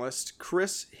journalist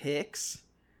Chris Hicks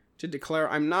to declare,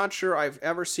 "I'm not sure I've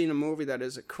ever seen a movie that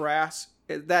is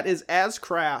as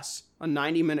crass a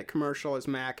 90-minute commercial as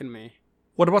Mac and Me."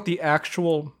 What about the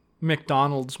actual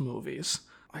McDonald's movies?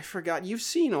 I forgot. You've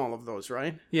seen all of those,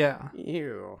 right? Yeah.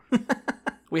 Ew.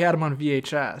 We had them on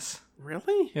VHS.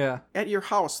 Really? Yeah. At your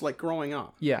house, like growing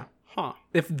up? Yeah. Huh.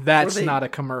 If that's not a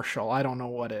commercial, I don't know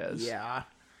what is. Yeah.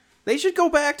 They should go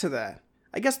back to that.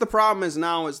 I guess the problem is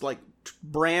now is like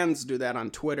brands do that on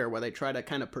Twitter where they try to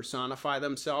kind of personify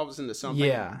themselves into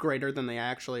something greater than they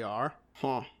actually are.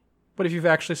 Huh. But if you've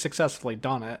actually successfully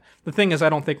done it, the thing is, I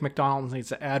don't think McDonald's needs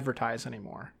to advertise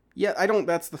anymore. Yeah, I don't.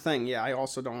 That's the thing. Yeah, I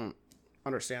also don't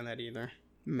understand that either.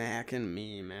 Mac and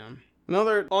Me, man.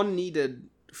 Another unneeded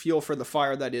fuel for the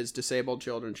fire that is disabled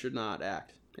children should not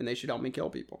act, and they should help me kill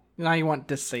people. Now you want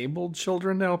disabled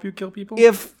children to help you kill people?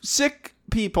 If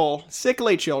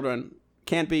sickly children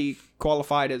can't be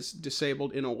qualified as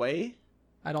disabled in a way,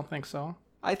 I don't think so.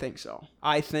 I think so.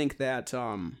 I think that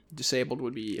disabled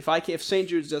would be if St.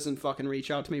 Jude's doesn't fucking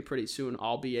reach out to me pretty soon,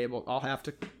 I'll have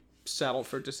to settle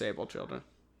for disabled children.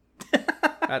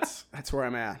 That's where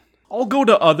I'm at. I'll go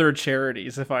to other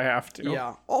charities if I have to.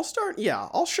 Yeah.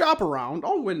 I'll shop around.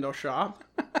 I'll window shop.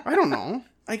 I don't know.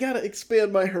 I gotta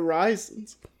expand my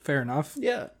horizons. Fair enough.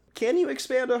 Yeah. Can you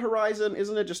expand a horizon?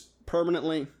 Isn't it just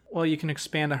permanently Well, you can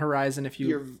expand a horizon if you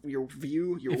Your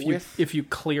view, your if width. you if you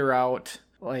clear out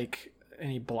like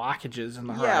any blockages in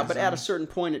the horizon. Yeah, but at a certain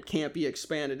point, it can't be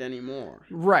expanded anymore.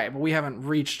 Right, but we haven't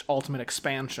reached ultimate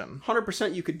expansion.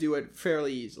 100% you could do it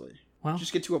fairly easily. Well,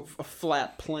 Just get to a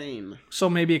flat plane. so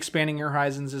maybe expanding your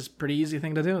horizons is a pretty easy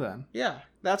thing to do then. Yeah,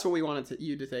 that's what we wanted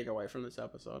you to take away from this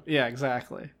episode. Yeah,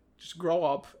 exactly. Just grow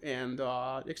up and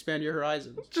expand your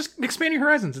horizons. Just expand your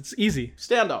horizons. It's easy.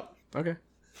 Stand up. Okay.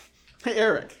 Hey,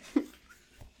 Eric.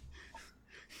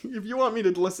 If you want me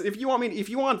to listen, if you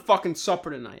want fucking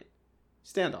supper tonight,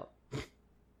 stand up.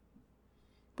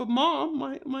 But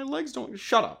Mom, my legs don't...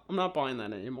 Shut up. I'm not buying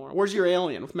that anymore. Where's your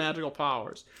alien with magical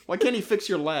powers? Why can't he fix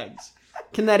your legs?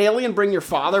 Can that alien bring your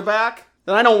father back?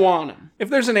 Then I don't want him. If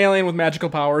there's an alien with magical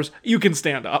powers, you can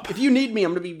stand up. If you need me,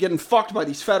 I'm gonna be getting fucked by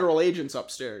these federal agents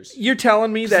upstairs. You're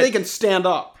telling me that They can stand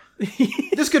up.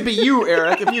 This could be you,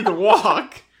 Eric, if you could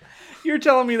walk. you're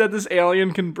telling me that this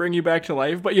alien can bring you back to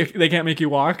life, but they can't make you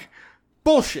walk?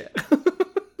 Bullshit.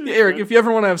 Eric, if you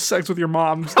ever want to have sex with your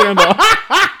mom, stand up.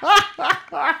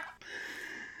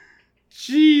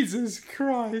 Jesus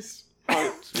Christ.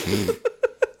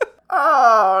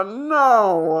 Oh,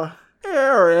 no.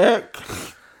 Eric.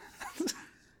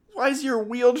 Why is your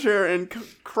wheelchair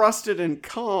encrusted in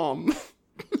cum?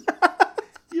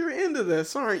 You're into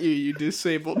this, aren't you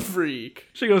disabled freak?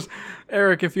 She goes,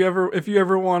 Eric, if you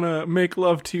ever want to make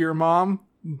love to your mom,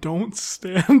 don't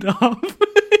stand up.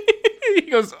 He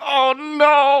goes, oh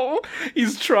no!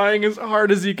 He's trying as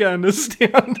hard as he can to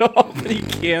stand up, but he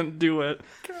can't do it.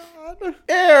 God.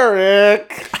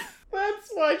 Eric!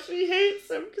 That's why she hates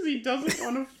him, because he doesn't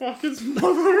want to fuck his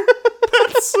mother.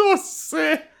 That's so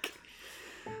sick.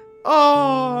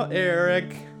 Oh,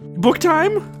 Eric. Book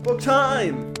time? Book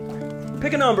time.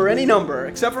 Pick a number, any number,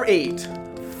 except for 8.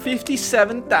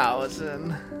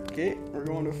 57,000. Okay, we're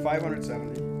going to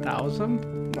 570.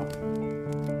 1,000? No.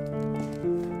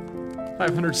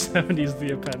 570 is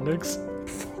the appendix.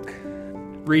 Fuck.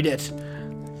 Read it.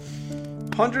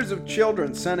 Hundreds of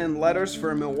children sent in letters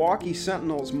for a Milwaukee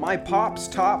Sentinel's My Pops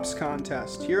Tops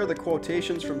contest. Here are the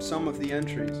quotations from some of the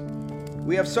entries.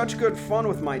 We have such good fun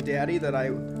with my daddy that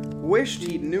I wished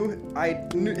he had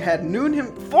known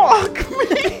him. Fuck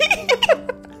me!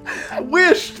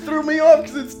 Wished threw me off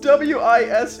because it's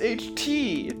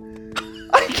W-I-S-H-T.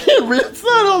 I can't read. That's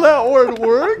not how that word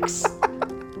works.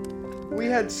 We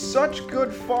had such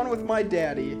good fun with my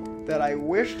daddy that I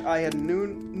wished I had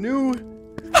knew.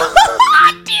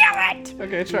 Damn it!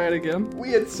 Okay, try it again.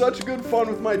 We had such good fun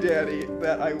with my daddy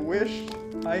that I wished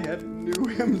I had knew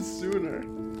him sooner.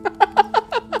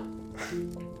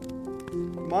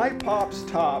 My Pops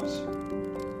Tops.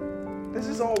 This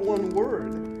is all one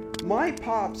word. My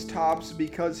Pops Tops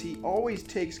because he always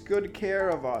takes good care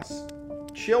of us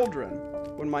children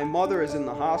when my mother is in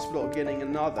the hospital getting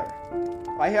another.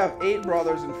 I have 8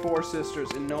 brothers and 4 sisters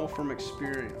and know from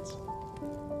experience.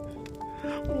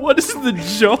 What is the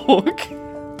joke?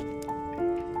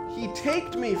 He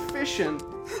taked me fishing,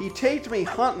 he taked me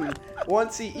hunting,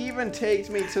 once he even taked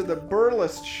me to the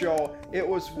burlesque show. It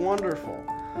was wonderful.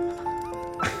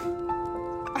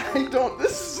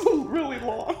 This is really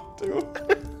long, too.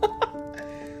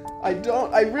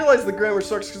 I realize the grammar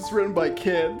sucks because it's written by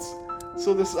kids,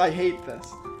 so I hate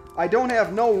this. I don't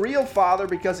have no real father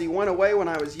because he went away when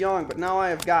I was young, but now I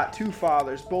have got 2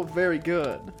 fathers, both very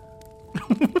good.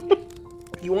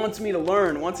 He wants me to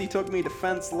learn. Once he took me to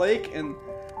Fence Lake and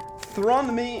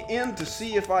thrown me in to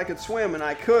see if I could swim, and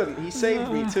I couldn't. He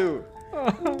saved me too.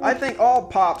 I think all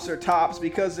pops are tops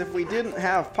because if we didn't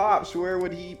have pops, where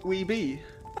would we be?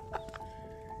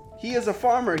 He is a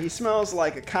farmer. He smells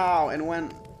like a cow, and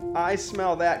when I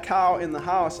smell that cow in the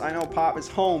house, I know Pop is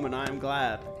home, and I am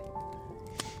glad.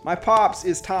 My pops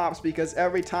is tops because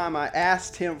every time I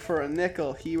asked him for a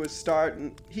nickel, he will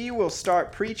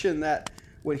start preaching that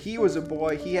when he was a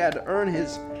boy, he had to earn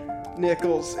his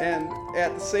nickels, and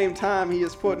at the same time, he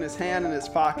is putting his hand in his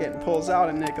pocket and pulls out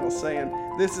a nickel, saying,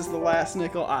 "This is the last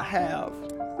nickel I have."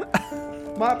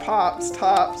 My pops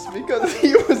tops because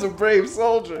he was a brave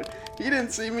soldier. He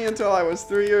didn't see me until I was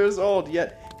 3 years old,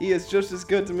 yet he is just as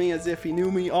good to me as if he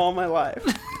knew me all my life.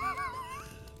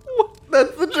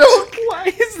 That's the joke. Why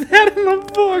is that in the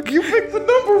book? You picked the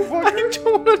number, fucker. I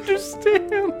don't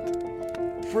understand.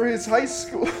 For his high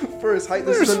school, this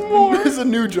There's more. This is a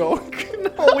new joke.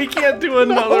 No, we can't do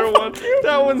another one.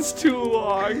 That one's too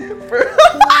long.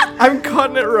 I'm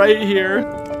cutting it right here.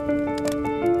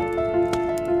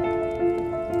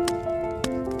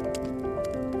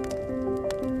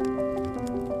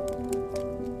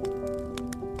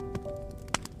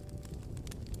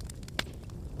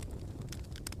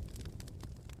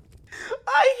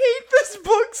 I hate this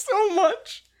book so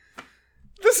much.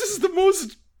 the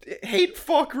most hate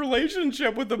fuck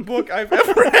relationship with a book I've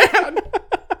ever had.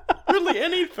 Really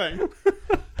anything.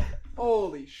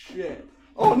 Holy shit.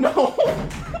 Oh no.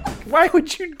 Why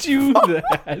would you do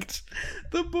that?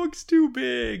 The book's too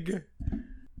big.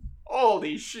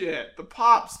 Holy shit. The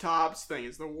Pops Tops thing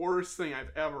is the worst thing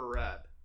I've ever read.